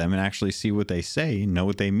interact with them and actually see what they say, know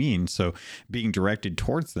what they mean. So being directed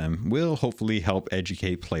towards them will hopefully help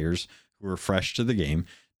educate players who are fresh to the game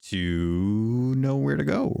to know where to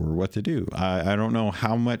go or what to do. I don't know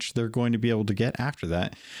how much they're going to be able to get after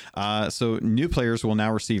that. So new players will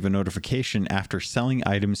now receive a notification after selling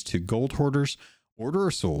items to gold hoarders, Order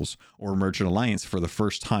of Souls, or Merchant Alliance for the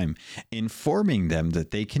first time, informing them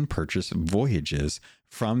that they can purchase voyages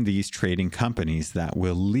from these trading companies that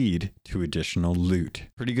will lead to additional loot.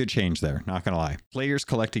 Pretty good change there, not gonna lie. Players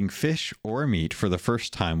collecting fish or meat for the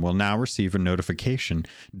first time will now receive a notification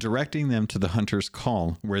directing them to the Hunter's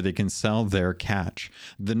Call, where they can sell their catch.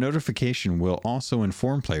 The notification will also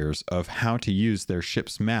inform players of how to use their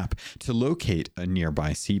ship's map to locate a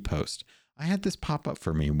nearby sea post. I had this pop up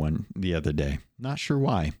for me the other day. Not sure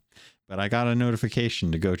why, but I got a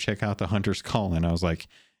notification to go check out the Hunter's Call, and I was like,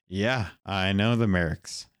 yeah, I know the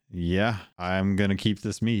Merrics. Yeah, I'm going to keep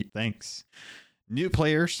this meat. Thanks. New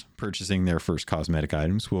players purchasing their first cosmetic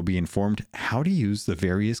items will be informed how to use the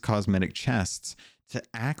various cosmetic chests to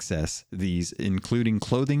access these, including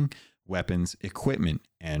clothing, weapons, equipment,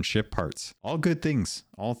 and ship parts. All good things.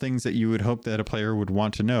 All things that you would hope that a player would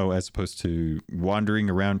want to know, as opposed to wandering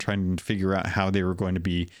around trying to figure out how they were going to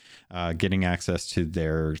be getting access to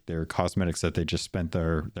their cosmetics that they just spent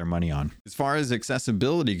their money on. As far as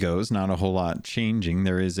accessibility goes, not a whole lot changing.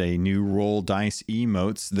 There is a new roll dice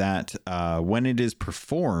emotes that when it is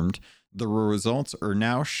performed, the results are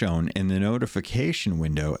now shown in the notification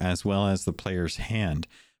window as well as the player's hand.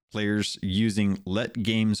 Players using Let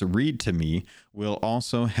Games Read to Me will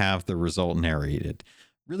also have the result narrated.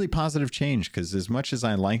 Really positive change, because as much as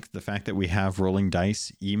I like the fact that we have rolling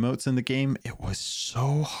dice emotes in the game, it was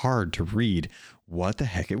so hard to read what the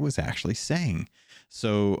heck it was actually saying.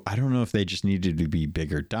 So I don't know if they just needed to be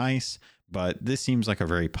bigger dice, but this seems like a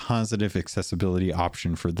very positive accessibility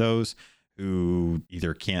option for those who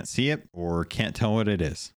either can't see it or can't tell what it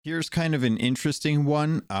is. Here's kind of an interesting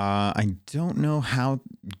one. I don't know how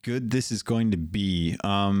good this is going to be,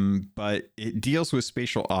 but it deals with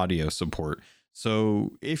spatial audio support.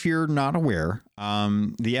 So if you're not aware,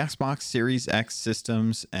 the Xbox Series X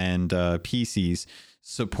systems and PCs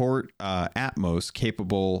support Atmos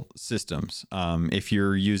capable systems. If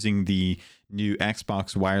you're using the new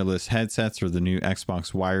Xbox wireless headsets or the new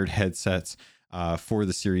Xbox wired headsets, for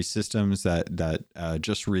the series systems that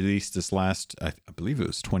just released this last, I believe it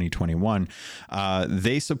was 2021,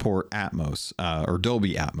 they support Atmos or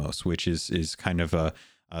Dolby Atmos, which is kind of a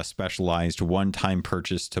specialized one-time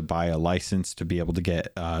purchase to buy a license to be able to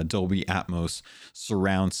get Dolby Atmos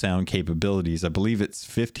surround sound capabilities. I believe it's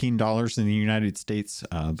 $15 in the United States.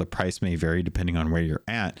 The price may vary depending on where you're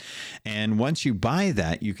at. And once you buy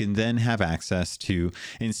that, you can then have access to,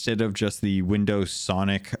 instead of just the Windows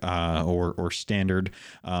Sonic or standard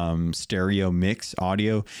stereo mix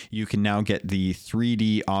audio, you can now get the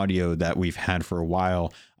 3D audio that we've had for a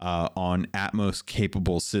while on Atmos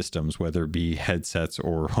capable systems, whether it be headsets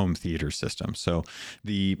or home theater systems. So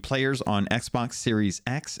the players on Xbox Series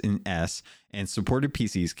X and S and supported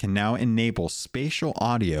PCs can now enable spatial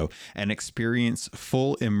audio and experience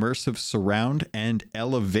full immersive surround and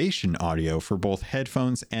elevation audio for both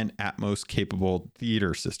headphones and Atmos capable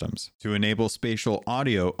theater systems. To enable spatial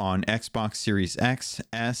audio on Xbox Series X,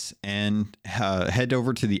 S, and head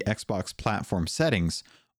over to the Xbox platform settings,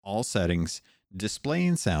 all settings, display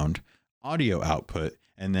and sound, audio output,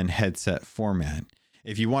 and then headset format.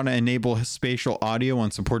 If you want to enable spatial audio on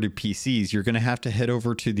supported PCs, you're going to have to head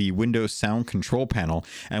over to the Windows Sound Control panel,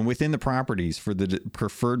 and within the properties for the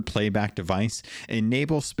preferred playback device,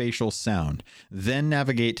 enable spatial sound. Then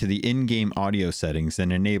navigate to the in-game audio settings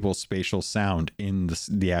and enable spatial sound in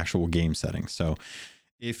the actual game settings. So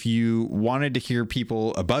If you wanted to hear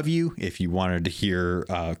people above you, if you wanted to hear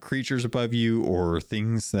creatures above you or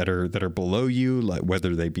things that are below you, like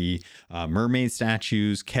whether they be mermaid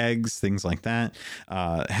statues, kegs, things like that,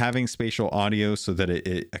 having spatial audio so that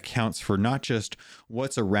it accounts for not just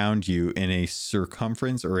what's around you in a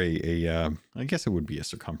circumference or I guess it would be a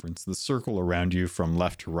circumference, the circle around you from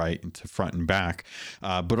left to right and to front and back,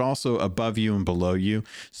 but also above you and below you.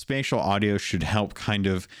 Spatial audio should help kind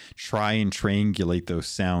of try and triangulate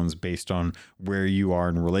those sounds based on where you are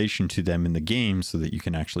in relation to them in the game so that you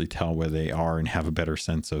can actually tell where they are and have a better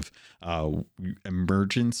sense of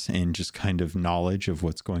emergence and just kind of knowledge of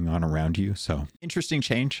what's going on around you. So interesting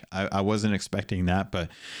change. I wasn't expecting that, but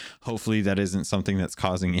hopefully that isn't something that's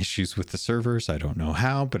causing issues with the servers. I don't know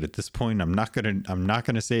how, but at this point, I'm not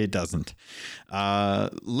gonna say it doesn't.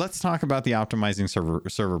 Let's talk about the optimizing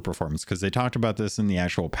server performance, because they talked about this in the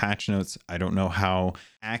actual patch notes. I don't know how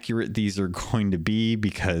accurate these are going to be,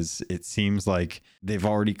 because it seems like they've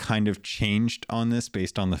already kind of changed on this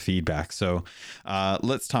based on the feedback. So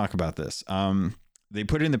let's talk about this. They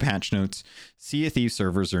put in the patch notes, Sea of Thieves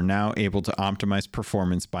servers are now able to optimize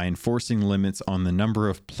performance by enforcing limits on the number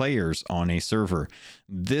of players on a server.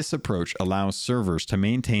 This approach allows servers to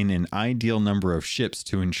maintain an ideal number of ships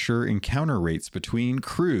to ensure encounter rates between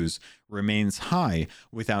crews remains high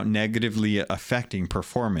without negatively affecting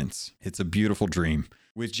performance. It's a beautiful dream.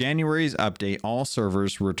 With January's update, all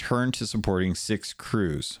servers return to supporting 6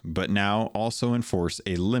 crews, but now also enforce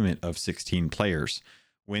a limit of 16 players.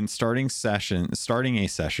 When starting a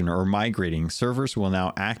session or migrating, servers will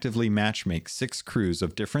now actively matchmake 6 crews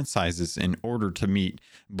of different sizes in order to meet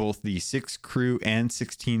both the 6 crew and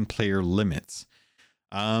 16 player limits.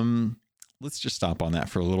 Let's just stop on that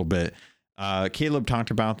for a little bit. Caleb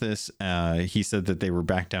talked about this. He said that they were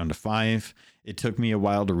back down to 5. It took me a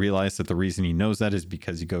while to realize that the reason he knows that is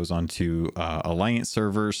because he goes on to Alliance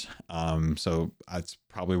servers. So that's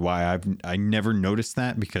probably why I never noticed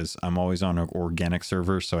that, because I'm always on an organic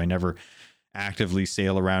server. So I never actively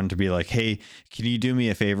sail around to be like, hey, can you do me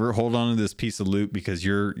a favor? Hold on to this piece of loot because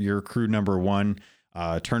you're crew number 1.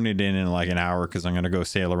 Turn it in like an hour, because I'm going to go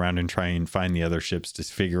sail around and try and find the other ships to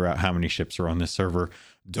figure out how many ships are on this server.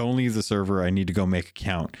 Don't leave the server. I need to go make a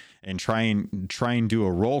count and try and do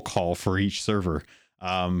a roll call for each server.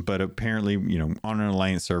 But apparently, on an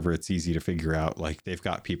Alliance server, it's easy to figure out. Like, they've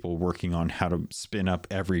got people working on how to spin up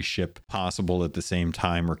every ship possible at the same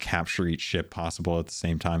time, or capture each ship possible at the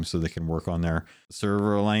same time, so they can work on their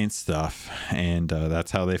server Alliance stuff. And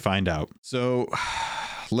that's how they find out. So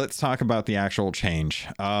let's talk about the actual change.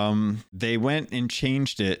 They went and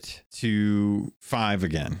changed it to 5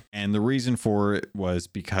 again. And the reason for it was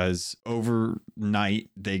because overnight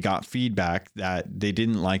they got feedback that they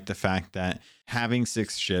didn't like the fact that having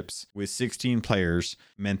 6 ships with 16 players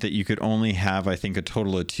meant that you could only have, I think, a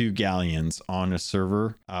total of 2 galleons on a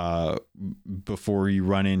server before you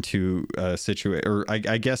run into a situation. Or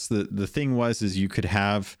I guess the thing was you could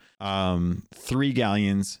have 3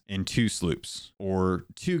 galleons and 2 sloops, or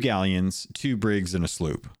 2 galleons, 2 brigs and a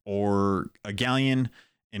sloop, or a galleon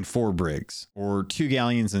and 4 brigs, or 2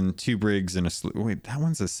 galleons and 2 brigs and a sloop. Wait, that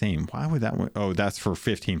one's the same. Why would that one? Oh, that's for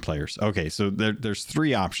 15 players. Okay, so there's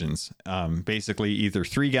 3 options. Basically, either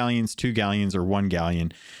 3 galleons, 2 galleons, or 1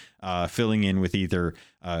 galleon, filling in with either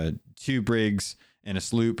 2 brigs and a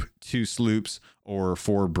sloop, 2 sloops, or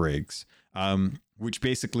 4 brigs. Which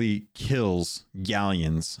basically kills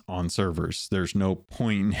galleons on servers. There's no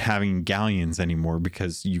point in having galleons anymore,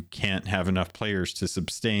 because you can't have enough players to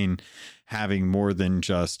sustain having more than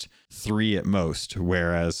just 3 at most.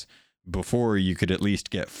 Whereas before, you could at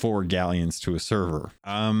least get 4 galleons to a server.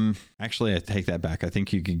 Actually, I take that back. I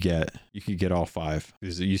think you could get all 5,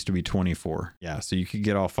 because it used to be 24. Yeah, so you could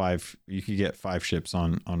get all 5. You could get 5 ships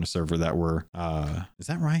on a server that were. Is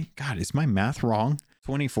that right? God, is my math wrong?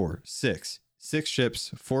 24, 6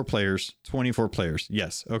 ships, 4 players, 24 players.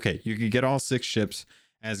 Yes. Okay. You could get all 6 ships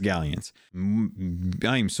as galleons.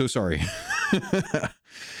 I'm so sorry.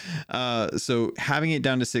 So having it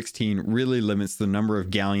down to 16 really limits the number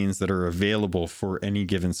of galleons that are available for any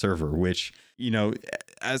given server, which,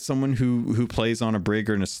 as someone who plays on a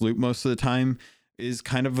brig or in a sloop most of the time, is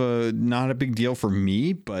kind of not a big deal for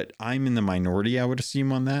me, but I'm in the minority, I would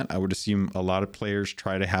assume, on that. I would assume a lot of players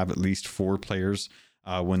try to have at least 4 players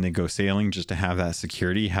when they go sailing, just to have that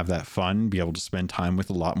security, have that fun, be able to spend time with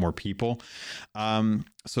a lot more people.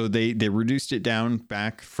 So they reduced it down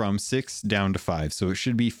back from 6 down to 5. So it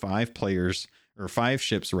should be 5 players, or 5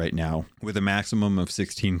 ships right now, with a maximum of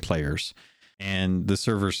 16 players. And the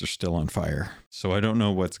servers are still on fire. So I don't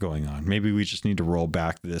know what's going on. Maybe we just need to roll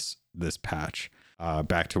back this patch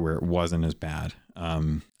back to where it wasn't as bad.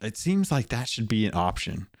 It seems like that should be an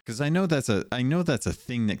option, because I know that's a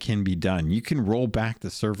thing that can be done. You can roll back the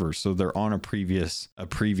servers so they're on a previous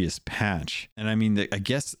patch. And I mean, I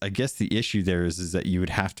guess the issue there is that you would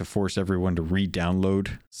have to force everyone to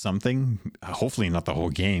re-download something. Hopefully not the whole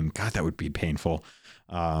game. God, that would be painful.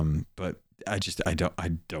 But I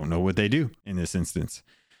don't know what they do in this instance.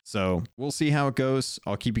 So we'll see how it goes.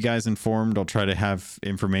 I'll keep you guys informed. I'll try to have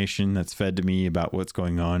information that's fed to me about what's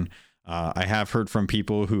going on. I have heard from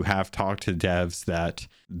people who have talked to devs that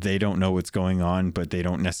they don't know what's going on, but they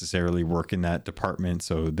don't necessarily work in that department,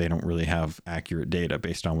 so they don't really have accurate data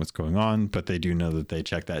based on what's going on, but they do know that they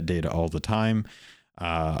check that data all the time.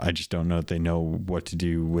 I just don't know that they know what to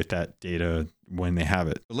do with that data when they have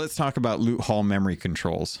it. But let's talk about loot haul memory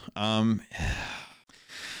controls.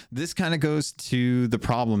 This kind of goes to the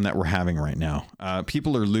problem that we're having right now.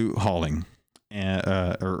 People are loot hauling,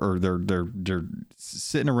 or they're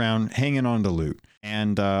sitting around hanging on to loot,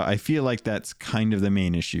 and I feel like that's kind of the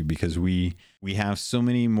main issue, because we have so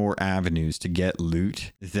many more avenues to get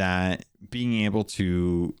loot that being able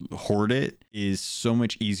to hoard it is so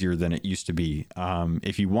much easier than it used to be.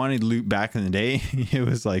 If you wanted loot back in the day, it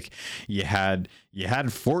was like you had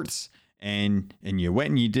forts, and you went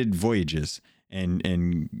and you did voyages.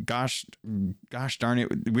 And gosh darn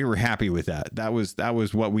it, we were happy with that. That was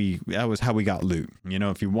how we got loot. You know,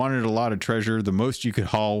 if you wanted a lot of treasure, the most you could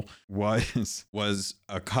haul was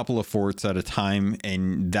a couple of forts at a time,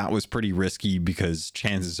 and that was pretty risky, because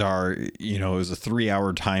chances are, you know, it was a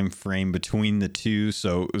 3-hour time frame between the two.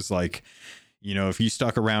 So it was like, you know, if you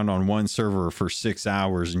stuck around on one server for 6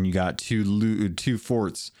 hours and you got two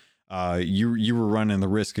forts, you were running the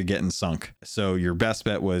risk of getting sunk. So your best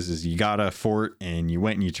bet is you got a fort and you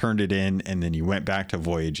went and you turned it in, and then you went back to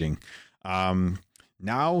voyaging.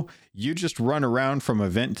 Now you just run around from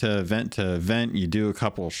event to event to event. You do a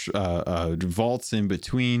couple vaults in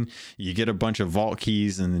between. You get a bunch of vault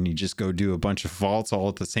keys, and then you just go do a bunch of vaults all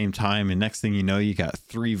at the same time. And next thing you know, you got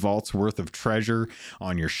 3 vaults worth of treasure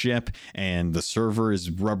on your ship, and the server is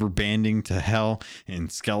rubber banding to hell,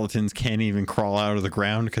 and skeletons can't even crawl out of the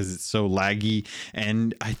ground because it's so laggy.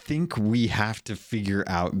 And I think we have to figure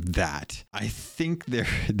out that. I think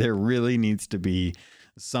there really needs to be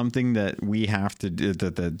something that we have to do,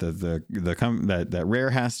 that Rare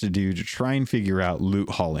has to do to try and figure out loot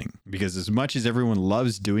hauling, because as much as everyone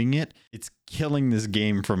loves doing it, it's killing this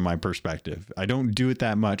game from my perspective. I don't do it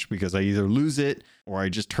that much because I either lose it or I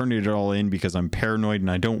just turn it all in because I'm paranoid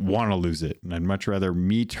and I don't want to lose it. And I'd much rather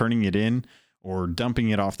me turning it in or dumping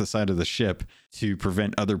it off the side of the ship to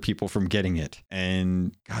prevent other people from getting it.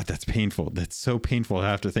 And God, that's painful. That's so painful to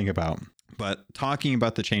have to think about. But talking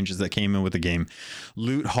about the changes that came in with the game,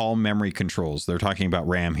 loot haul memory controls, they're talking about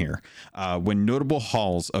RAM here. When notable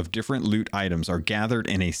hauls of different loot items are gathered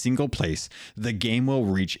in a single place, the game will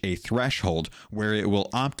reach a threshold where it will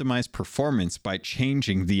optimize performance by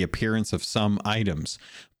changing the appearance of some items.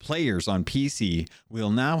 Players on PC will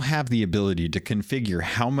now have the ability to configure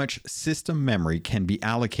how much system memory can be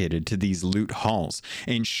allocated to these loot hauls,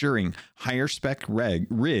 ensuring higher spec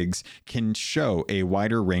rigs can show a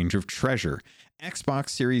wider range of treasure. Xbox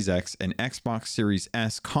Series X and Xbox Series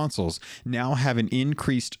S consoles now have an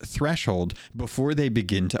increased threshold before they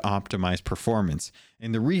begin to optimize performance.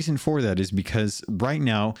 And the reason for that is because right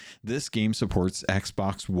now, this game supports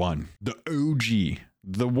Xbox One, the OG,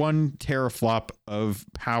 the 1 teraflop of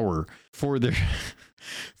power for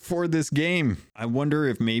this game. I wonder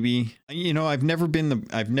if maybe, you know, I've never been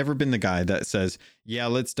the guy that says, yeah,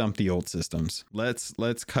 let's dump the old systems.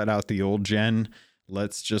 Let's cut out the old gen.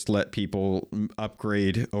 Let's just let people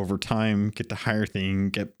upgrade over time, get the higher thing,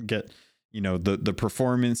 get you know, the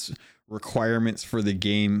performance requirements for the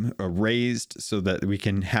game raised so that we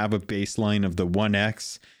can have a baseline of the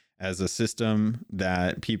 1X as a system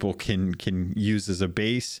that people can use as a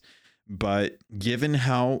base. But given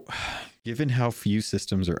how few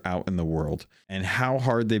systems are out in the world and how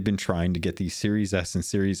hard they've been trying to get these Series S and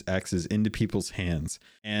Series X's into people's hands,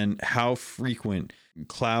 and how frequent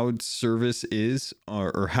cloud service is,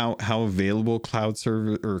 or how available cloud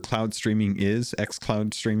server or cloud streaming is,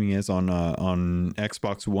 xCloud streaming is on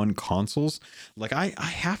Xbox One consoles. Like I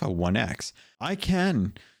have a 1X. I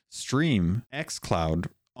can stream xCloud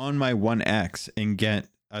on my 1X and get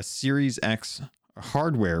a Series X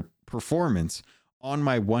hardware performance on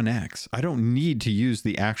my One X. I don't need to use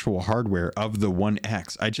the actual hardware of the One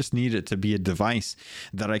X. I just need it to be a device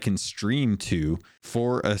that I can stream to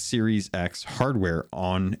for a Series X hardware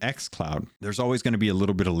on xCloud. There's always going to be a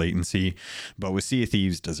little bit of latency, but with Sea of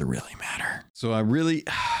Thieves, does it really matter? So I've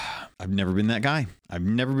never been that guy. I've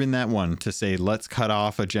never been that one to say, let's cut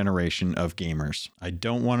off a generation of gamers. I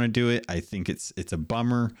don't want to do it. I think it's a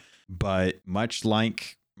bummer, but much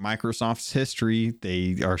like Microsoft's history,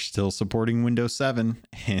 they are still supporting Windows 7,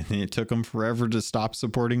 and it took them forever to stop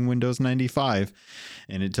supporting Windows 95,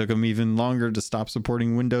 and it took them even longer to stop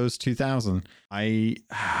supporting Windows 2000. Maybe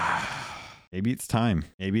it's time.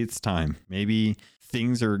 Maybe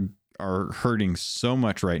things are hurting so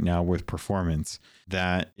much right now with performance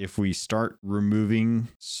that if we start removing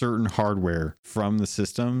certain hardware from the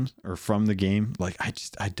systems or from the game, like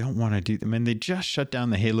I don't want to do them. And they just shut down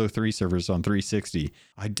the Halo 3 servers on 360.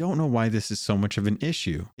 I don't know why this is so much of an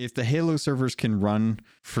issue. If the Halo servers can run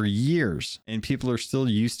for years and people are still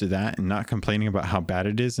used to that and not complaining about how bad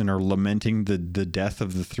it is and are lamenting the death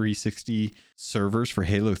of the 360 servers for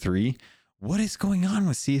Halo 3, what is going on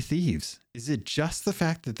with Sea of Thieves? Is it just the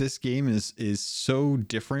fact that this game is so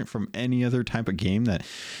different from any other type of game that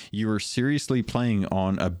you are seriously playing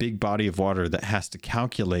on a big body of water that has to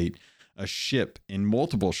calculate a ship in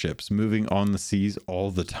multiple ships moving on the seas all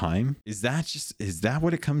the time? Is that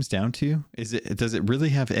what it comes down to? Does it really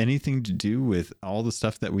have anything to do with all the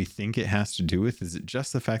stuff that we think it has to do with? Is it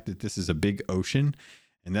just the fact that this is a big ocean?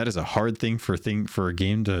 And that is a hard thing for a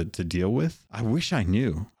game to deal with. I wish I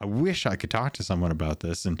knew. I wish I could talk to someone about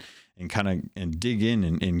this and dig in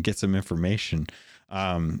and get some information.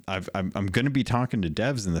 I'm going to be talking to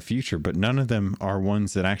devs in the future, but none of them are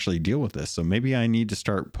ones that actually deal with this. So maybe I need to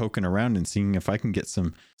start poking around and seeing if I can get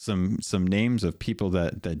some names of people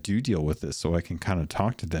that do deal with this, so I can kind of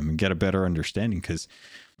talk to them and get a better understanding. Because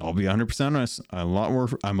I'll be 100% honest,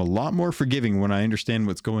 I'm a lot more forgiving when I understand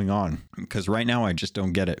what's going on, because right now I just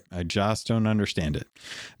don't get it. I just don't understand it.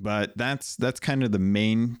 But that's kind of the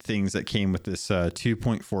main things that came with this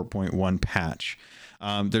 2.4.1 patch.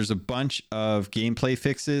 There's a bunch of gameplay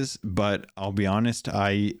fixes, but I'll be honest,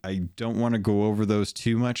 I don't want to go over those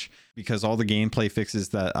too much, because all the gameplay fixes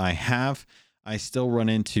that I have, I still run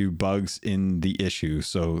into bugs in the issue.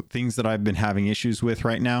 So things that I've been having issues with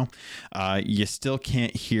right now, you still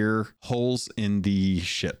can't hear holes in the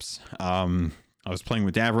ships. I was playing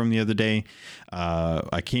with Davram the other day.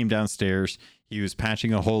 I came downstairs. He was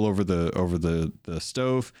patching a hole over the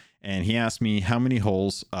stove, and he asked me how many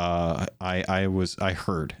holes I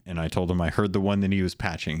heard, and I told him I heard the one that he was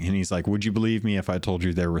patching, and he's like, "Would you believe me if I told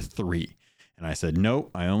you there were 3?" And I said,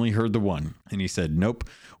 "Nope, I only heard the one." And he said, "Nope,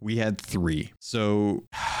 we had 3." So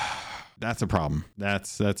that's a problem.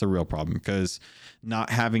 That's a real problem, because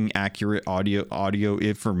not having accurate audio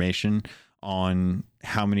information on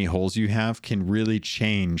how many holes you have can really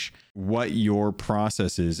change what your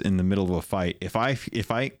process is in the middle of a fight. If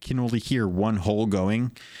I can only hear one hole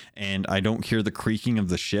going and I don't hear the creaking of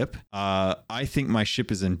the ship, I think my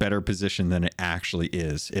ship is in better position than it actually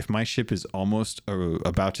is. If my ship is almost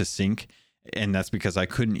about to sink, and that's because I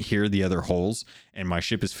couldn't hear the other holes, and my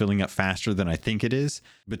ship is filling up faster than I think it is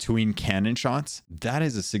between cannon shots, that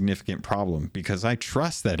is a significant problem, because I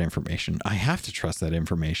trust that information. I have to trust that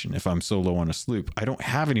information if I'm solo on a sloop. I don't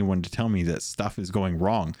have anyone to tell me that stuff is going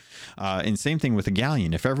wrong. And same thing with a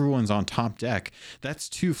galleon. If everyone's on top deck, that's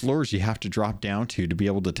 2 floors you have to drop down to be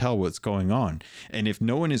able to tell what's going on. And if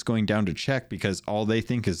no one is going down to check because all they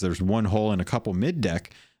think is there's one hole and a couple mid deck,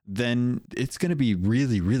 then it's going to be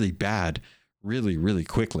really, really bad really, really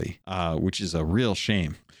quickly, which is a real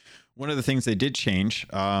shame. One of the things they did change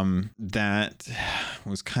that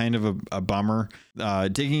was kind of a bummer,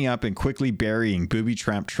 digging up and quickly burying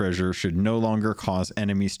booby-trapped treasure should no longer cause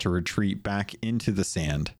enemies to retreat back into the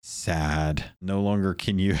sand. Sad. No longer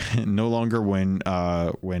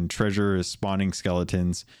when treasure is spawning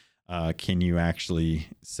skeletons, can you actually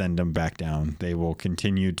send them back down. They will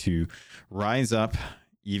continue to rise up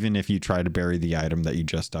even if you try to bury the item that you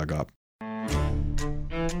just dug up.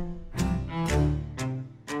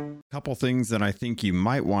 Couple things that I think you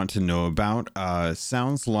might want to know about.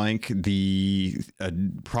 Sounds like the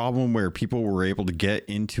problem where people were able to get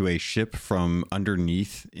into a ship from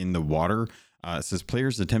underneath in the water. It says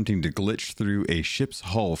players attempting to glitch through a ship's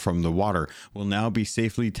hull from the water will now be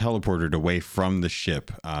safely teleported away from the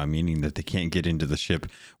ship, meaning that they can't get into the ship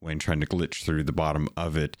when trying to glitch through the bottom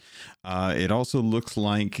of it. It also looks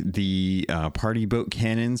like the party boat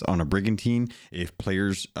cannons on a brigantine, if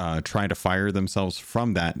players try to fire themselves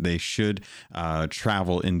from that, they should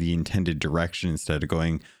travel in the intended direction instead of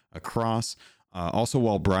going across. Also,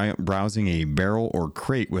 while browsing a barrel or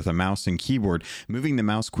crate with a mouse and keyboard, moving the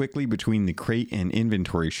mouse quickly between the crate and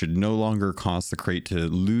inventory should no longer cause the crate to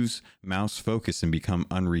lose mouse focus and become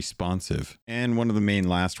unresponsive. And one of the main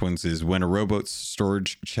last ones is when a rowboat's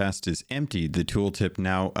storage chest is emptied, the tooltip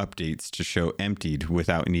now updates to show emptied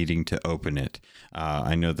without needing to open it.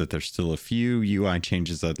 I know that there's still a few UI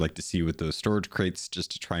changes I'd like to see with those storage crates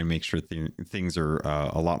just to try and make sure things are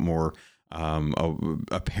a lot more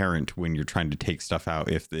apparent when you're trying to take stuff out,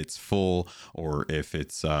 if it's full or if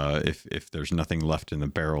it's if there's nothing left in the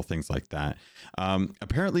barrel, things like that.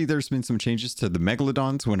 Apparently there's been some changes to the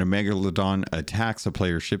megalodons. When a megalodon attacks a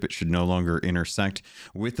player's ship, it should no longer intersect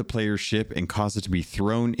with the player's ship and cause it to be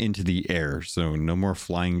thrown into the air. So no more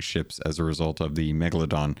flying ships as a result of the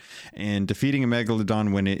megalodon. And defeating a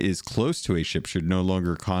megalodon when it is close to a ship should no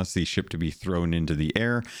longer cause the ship to be thrown into the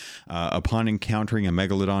air. Upon encountering a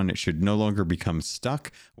megalodon, it should no longer become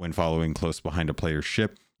stuck when following close behind a player's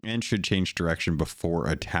ship and should change direction before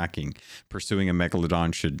attacking. Pursuing a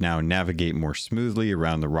megalodon should now navigate more smoothly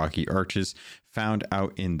around the rocky arches found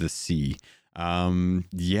out in the sea. So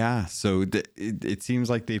it seems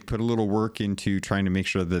like they've put a little work into trying to make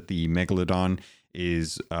sure that the megalodon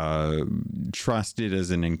is trusted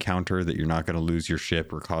as an encounter, that you're not going to lose your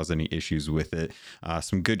ship or cause any issues with it.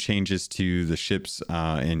 Some good changes to the ships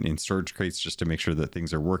and storage crates just to make sure that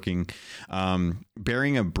things are working.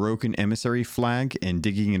 Bearing a broken emissary flag and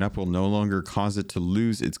digging it up will no longer cause it to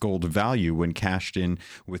lose its gold value when cashed in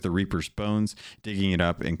with the Reaper's bones. Digging it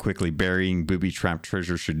up and quickly burying booby-trapped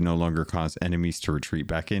treasure should no longer cause enemies to retreat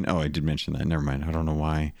back in. Oh, I did mention that. Never mind. I don't know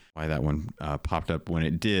why that one popped up when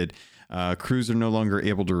it did. Crews are no longer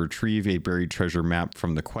able to retrieve a buried treasure map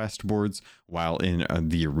from the quest boards while in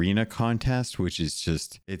the arena contest, which is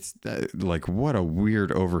just, it's like, what a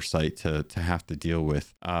weird oversight to have to deal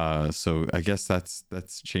with. So I guess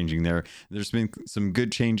that's changing there. There's been some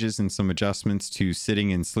good changes and some adjustments to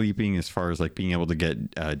sitting and sleeping as far as like being able to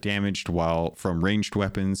get damaged from ranged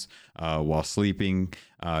weapons while sleeping.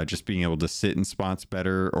 Just being able to sit in spots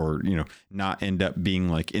better, or not end up being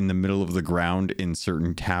like in the middle of the ground in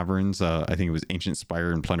certain taverns. I think it was Ancient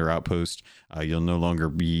Spire and Plunder Outpost. You'll no longer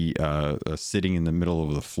be sitting in the middle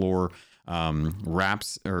of the floor.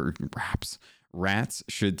 Rats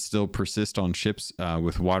should still persist on ships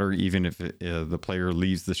with water, even if the player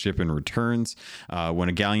leaves the ship and returns. When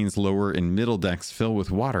a galleon's lower and middle decks fill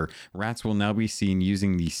with water, rats will now be seen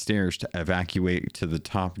using these stairs to evacuate to the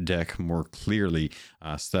top deck more clearly.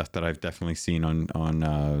 Stuff that I've definitely seen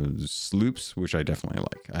on sloops, which I definitely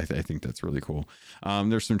like. I think that's really cool.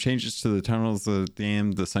 There's some changes to the tunnels, the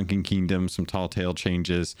dam, the Sunken Kingdom, some tall tale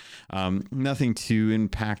changes. Nothing too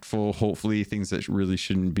impactful. Hopefully, things that really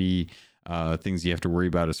shouldn't be things you have to worry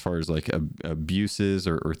about as far as like abuses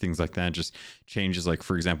or things like that. Just changes, like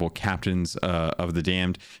for example, captains of the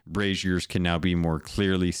damned braziers can now be more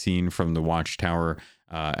clearly seen from the watchtower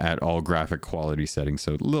at all graphic quality settings.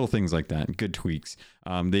 So little things like that, good tweaks.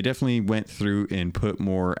 They definitely went through and put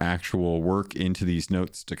more actual work into these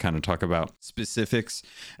notes to kind of talk about specifics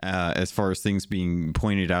as far as things being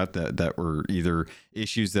pointed out that were either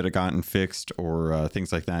issues that had gotten fixed or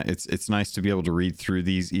things like that. It's nice to be able to read through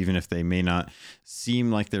these, even if they may not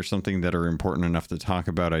seem like there's something that are important enough to talk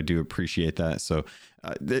about. I do appreciate that. So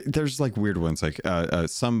there's like weird ones, like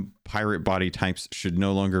some pirate body types should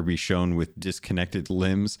no longer be shown with disconnected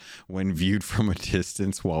limbs when viewed from a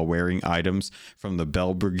distance while wearing items from the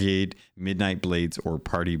Bell Brigade, Midnight Blades, or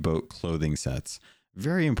Party Boat clothing sets.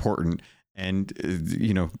 Very important. And,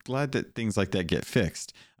 glad that things like that get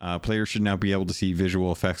fixed. Players should now be able to see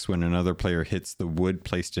visual effects when another player hits the wood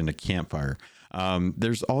placed in a campfire.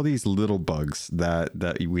 There's all these little bugs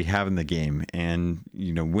that we have in the game. And,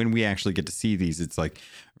 when we actually get to see these, it's like,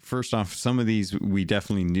 first off, some of these we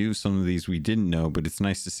definitely knew, some of these we didn't know, but it's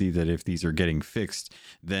nice to see that if these are getting fixed,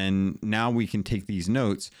 then now we can take these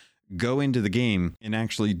notes, go into the game and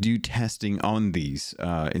actually do testing on these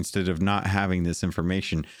instead of not having this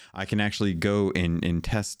information. I can actually go and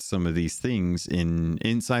test some of these things in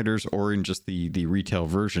Insiders or in just the retail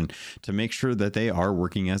version to make sure that they are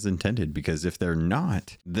working as intended, because if they're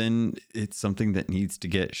not, then it's something that needs to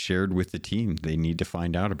get shared with the team. They need to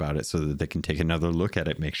find out about it so that they can take another look at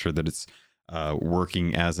it, make sure that it's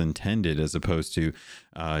working as intended, as opposed to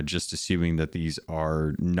just assuming that these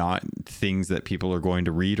are not things that people are going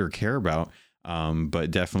to read or care about,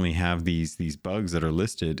 but definitely have these bugs that are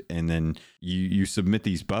listed, and then you submit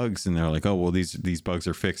these bugs and they're like, oh well, these bugs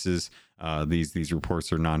are fixes, these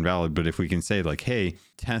reports are non-valid. But if we can say like, hey,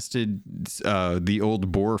 tested the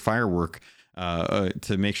old Boar firework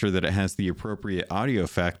to make sure that it has the appropriate audio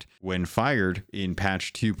effect when fired in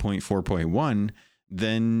patch 2.4.1,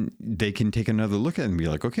 then they can take another look at it and be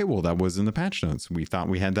like, okay, well, that was in the patch notes. We thought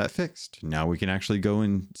we had that fixed. Now we can actually go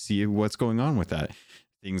and see what's going on with that.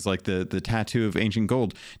 Things like the tattoo of ancient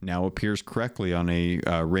gold now appears correctly on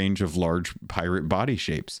a range of large pirate body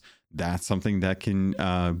shapes. That's something that can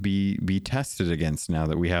be tested against now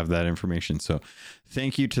that we have that information. So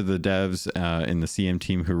thank you to the devs in the CM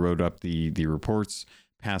team who wrote up the reports,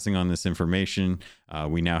 passing on this information.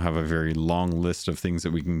 We now have a very long list of things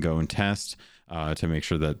that we can go and test to make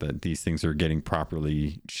sure that these things are getting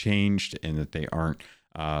properly changed and that they aren't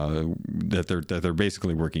that they're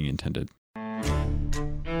basically working intended.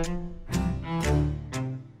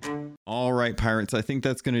 All right, pirates, I think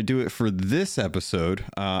that's going to do it for this episode.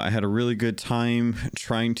 I had a really good time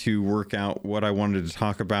trying to work out what I wanted to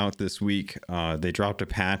talk about this week. They dropped a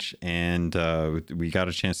patch and we got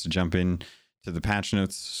a chance to jump in to the patch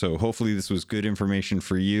notes. So hopefully this was good information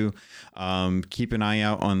for you. Keep an eye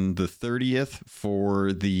out on the 30th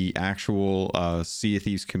for the actual Sea of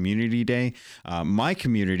Thieves Community Day. My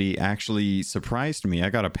community actually surprised me. I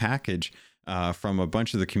got a package from a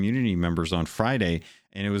bunch of the community members on Friday,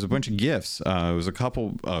 and it was a bunch of gifts. It was a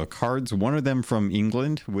couple cards, one of them from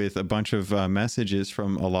England with a bunch of messages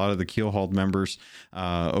from a lot of the Keelhauled members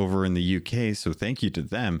over in the UK. So thank you to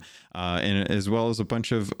them. And as well as a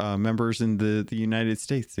bunch of members in the United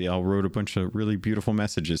States. They all wrote a bunch of really beautiful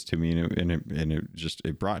messages to me, and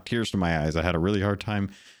it brought tears to my eyes. I had a really hard time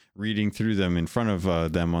reading through them in front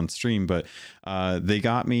of them on stream, but they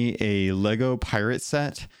got me a Lego pirate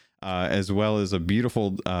set. As well as a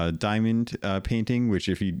beautiful diamond painting, which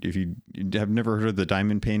if you have never heard of the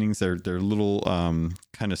diamond paintings, they're little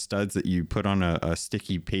kind of studs that you put on a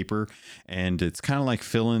sticky paper, and it's kind of like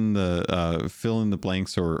fill in the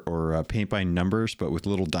blanks or paint by numbers, but with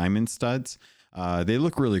little diamond studs. They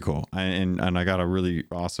look really cool, and I got a really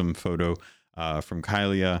awesome photo from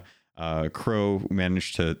Kylia. Crow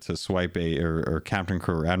managed to swipe or Captain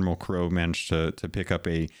Crow or Admiral Crow managed to pick up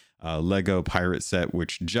a Lego pirate set,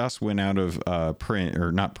 which just went out of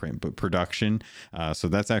production. So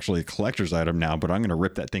that's actually a collector's item now, but I'm going to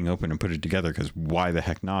rip that thing open and put it together because why the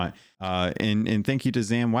heck not? And thank you to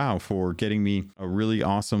ZamWow for getting me a really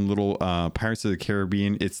awesome little Pirates of the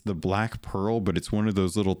Caribbean. It's the Black Pearl, but it's one of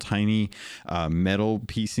those little tiny metal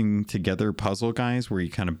piecing together puzzle guys where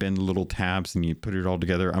you kind of bend little tabs and you put it all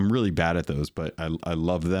together. I'm really bad at those, but I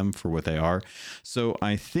love them for what they are. So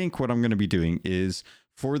I think what I'm going to be doing is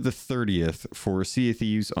for the 30th for Sea of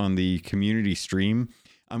Thieves on the community stream,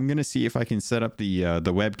 I'm going to see if I can set up the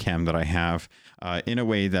webcam that I have in a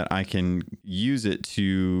way that I can use it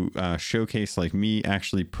to showcase like me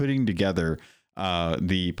actually putting together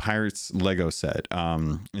the Pirates Lego set.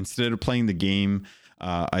 Instead of playing the game,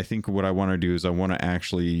 I think what I want to do is I want to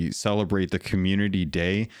actually celebrate the community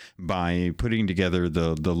day by putting together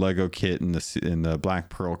the Lego kit and the Black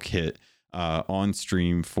Pearl kit on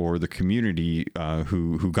stream for the community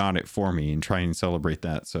who got it for me, and try and celebrate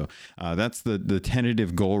that. So that's the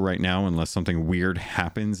tentative goal right now, unless something weird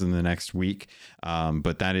happens in the next week.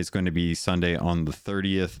 But that is going to be Sunday on the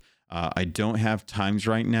 30th. I don't have times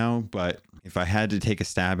right now, but if I had to take a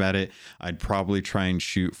stab at it, I'd probably try and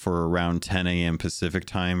shoot for around 10 a.m. Pacific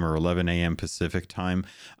time or 11 a.m. Pacific time.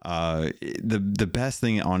 The best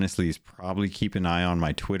thing, honestly, is probably keep an eye on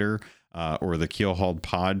my Twitter. Or the Keelhauled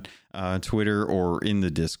Pod Twitter, or in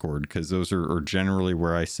the Discord, because those are generally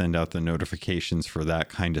where I send out the notifications for that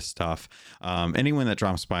kind of stuff. Anyone that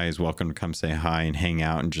drops by is welcome to come say hi and hang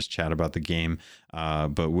out and just chat about the game.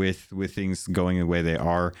 But with things going the way they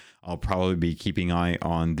are, I'll probably be keeping an eye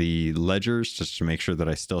on the ledgers just to make sure that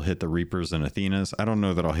I still hit the Reapers and Athenas. I don't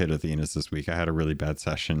know that I'll hit Athenas this week. I had a really bad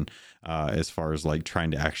session as far as like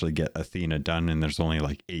trying to actually get Athena done, and there's only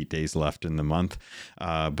like 8 days left in the month.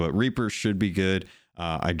 But Reapers should be good.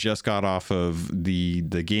 I just got off of the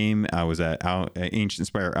game. I was at Ancient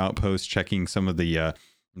Spire Outpost checking some of the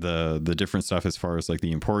different stuff as far as like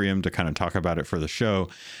the Emporium to kind of talk about it for the show.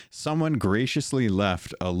 Someone graciously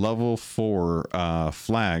left a level 4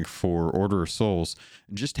 flag for Order of Souls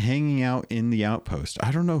just hanging out in the outpost.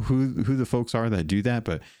 I don't know who the folks are that do that,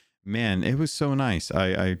 but man, it was so nice.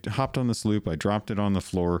 I hopped on this loop, I dropped it on the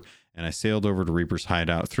floor, and I sailed over to Reaper's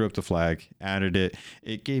hideout, threw up the flag, added it.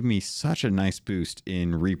 It gave me such a nice boost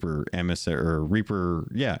in Reaper emissary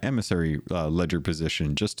ledger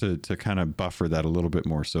position, just to kind of buffer that a little bit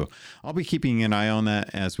more. So I'll be keeping an eye on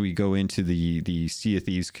that as we go into the Sea of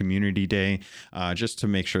Thieves Community Day, just to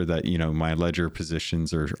make sure that, you know, my ledger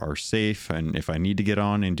positions are safe, and if I need to get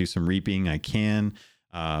on and do some reaping, I can.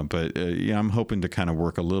 But I'm hoping to kind of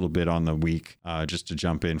work a little bit on the week, just to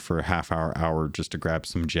jump in for a half hour, just to grab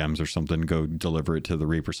some gems or something, go deliver it to the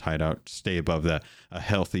Reaper's hideout, stay above a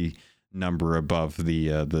healthy number above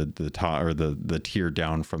the top, or the tier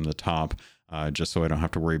down from the top, just so I don't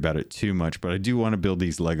have to worry about it too much. But I do want to build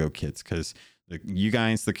these Lego kits because you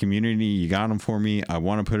guys, the community, you got them for me. I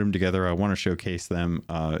want to put them together. I want to showcase them.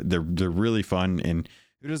 They're really fun. And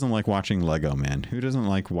who doesn't like watching Lego, man? Who doesn't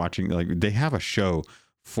like watching, like, they have a show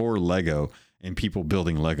for Lego and people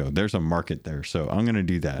building Lego. There's a market there. So I'm going to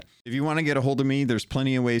do that. If you want to get a hold of me, there's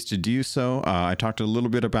plenty of ways to do so. I talked a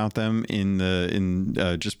little bit about them in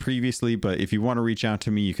just previously, but if you want to reach out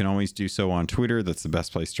to me, you can always do so on Twitter. That's the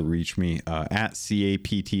best place to reach me, at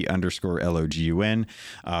CAPT_LOGUN,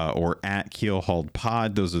 or at Keelhauled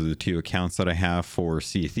Pod. Those are the two accounts that I have for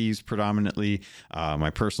Sea of Thieves predominantly.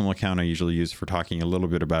 My personal account I usually use for talking a little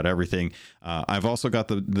bit about everything. I've also got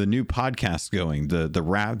the new podcast going. The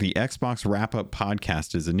Xbox Wrap Up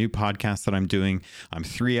Podcast is a new podcast that I'm doing. I'm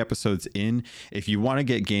 3 episodes in. If you want to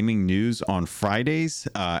get gaming news on Fridays,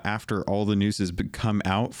 after all the news has come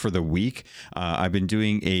out for the week, I've been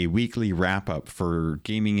doing a weekly wrap up for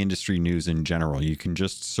gaming industry news in general. You can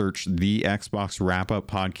just search the Xbox Wrap Up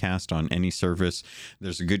Podcast on any service.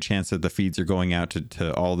 There's a good chance that the feeds are going out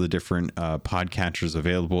to all the different podcatchers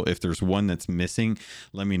available. If there's one that's missing,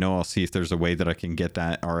 let me know. I'll see if there's a way that I can get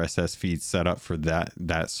that RSS feed set up for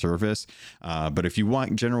that service. But if you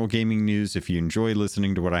want general gaming news, if you enjoy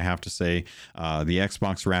listening to what I have to say, the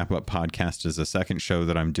Xbox Wrap Up Podcast is a second show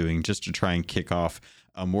that I'm doing just to try and kick off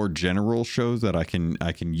a more general show that I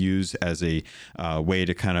can use as a way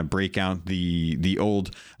to kind of break out the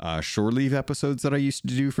old shore leave episodes that I used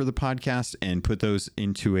to do for the podcast and put those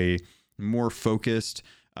into a more focused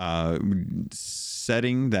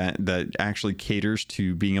setting that actually caters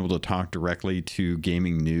to being able to talk directly to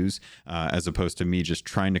gaming news, as opposed to me just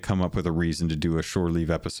trying to come up with a reason to do a shore leave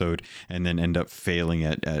episode and then end up failing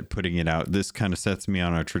at putting it out. This kind of sets me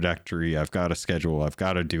on a trajectory. I've got a schedule. I've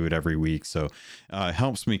got to do it every week. So it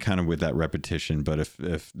helps me kind of with that repetition. But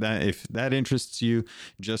if that interests you,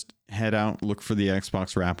 just head out, look for the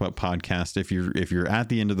Xbox Wrap Up Podcast. If you're at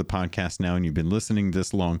the end of the podcast now and you've been listening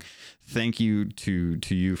this long, thank you to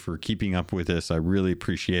you for keeping up with this. I really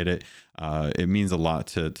appreciate it. It means a lot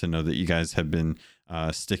to know that you guys have been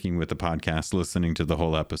sticking with the podcast, listening to the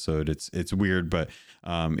whole episode. It's weird, but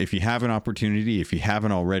if you have an opportunity, if you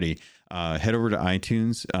haven't already, head over to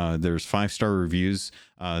iTunes. There's 5-star reviews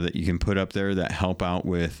that you can put up there that help out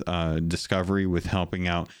with discovery, with helping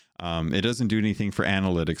out. It doesn't do anything for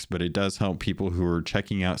analytics, but it does help people who are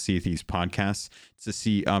checking out Sea of Thieves podcasts to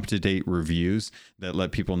see up-to-date reviews that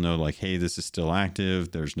let people know, like, hey, this is still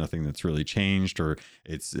active. There's nothing that's really changed, or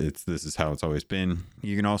this is how it's always been.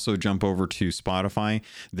 You can also jump over to Spotify.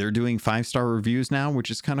 They're doing 5-star reviews now,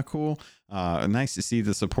 which is kind of cool. Nice to see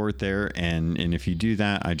the support there. And if you do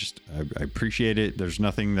that, I appreciate it. There's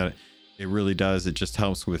nothing that it really does. It just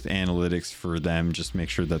helps with analytics for them. Just make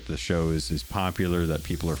sure that the show is popular, that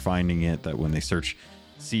people are finding it, that when they search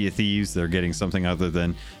Sea of Thieves, they're getting something other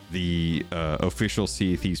than the official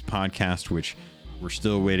Sea of Thieves podcast, which we're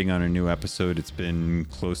still waiting on a new episode. It's been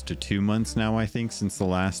close to 2 months now, I think, since the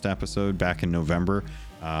last episode back in November.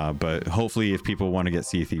 But hopefully, if people want to get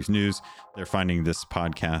Sea of Thieves news, they're finding this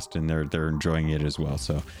podcast and they're enjoying it as well.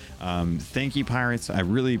 So thank you, Pirates. I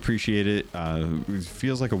really appreciate it. It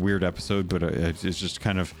feels like a weird episode, but it's just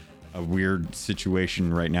kind of a weird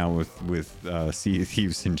situation right now with Sea of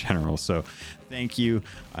Thieves in general. So thank you.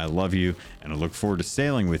 I love you. And I look forward to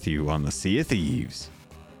sailing with you on the Sea of Thieves.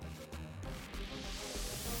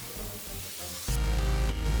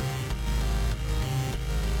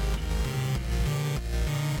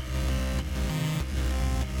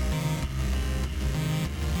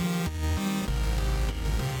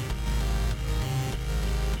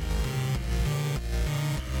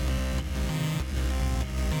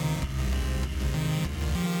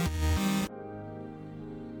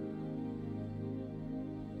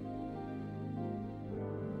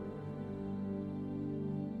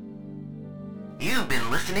 You've been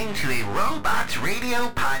listening to a Robots Radio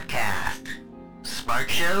podcast. Smart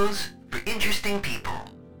shows for interesting people.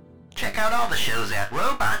 Check out all the shows at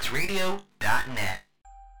robotsradio.net.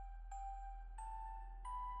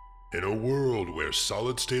 In a world where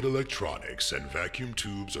solid-state electronics and vacuum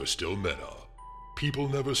tubes are still meta, people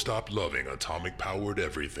never stop loving atomic-powered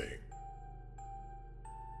everything.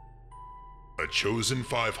 A chosen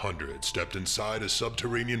 500 stepped inside a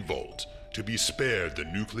subterranean vault to be spared the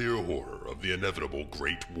nuclear horror of the inevitable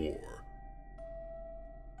Great War.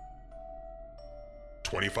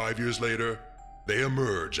 25 years later, they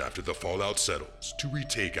emerge after the fallout settles to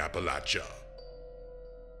retake Appalachia.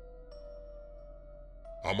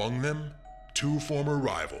 Among them, 2 former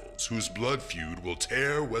rivals whose blood feud will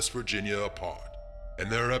tear West Virginia apart in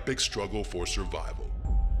their epic struggle for survival.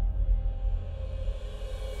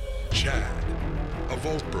 Chad, a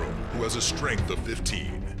vault bro who has a strength of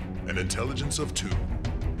 15, an intelligence of 2,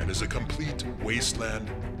 and is a complete wasteland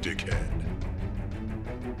dickhead.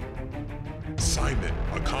 Simon,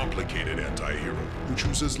 a complicated anti-hero who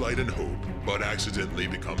chooses light and hope, but accidentally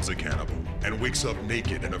becomes a cannibal and wakes up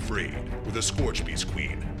naked and afraid with a Scorch Beast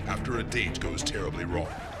queen after a date goes terribly wrong.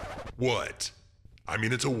 What? I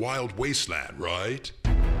mean, it's a wild wasteland, right?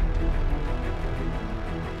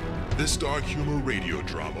 This dark humor radio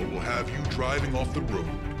drama will have you driving off the road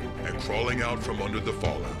and crawling out from under the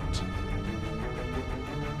fallout.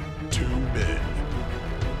 2 men,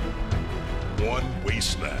 1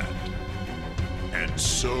 wasteland, and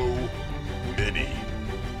so many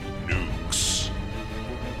nukes.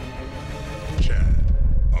 Chad,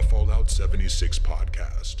 a Fallout 76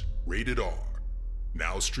 podcast, rated R,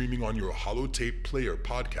 now streaming on your holotape player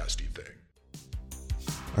podcasty thing.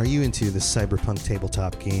 Are you into the cyberpunk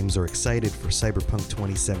tabletop games or excited for Cyberpunk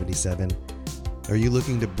 2077? Are you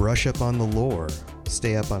looking to brush up on the lore,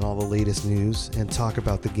 stay up on all the latest news, and talk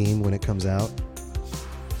about the game when it comes out?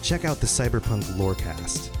 Check out the Cyberpunk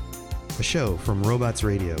Lorecast, a show from Robots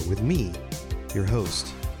Radio with me, your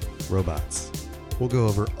host, Robots. We'll go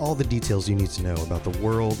over all the details you need to know about the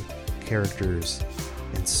world, characters,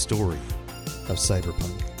 and story of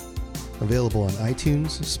Cyberpunk. Available on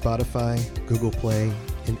iTunes, Spotify, Google Play,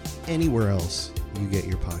 and anywhere else you get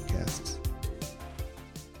your podcasts.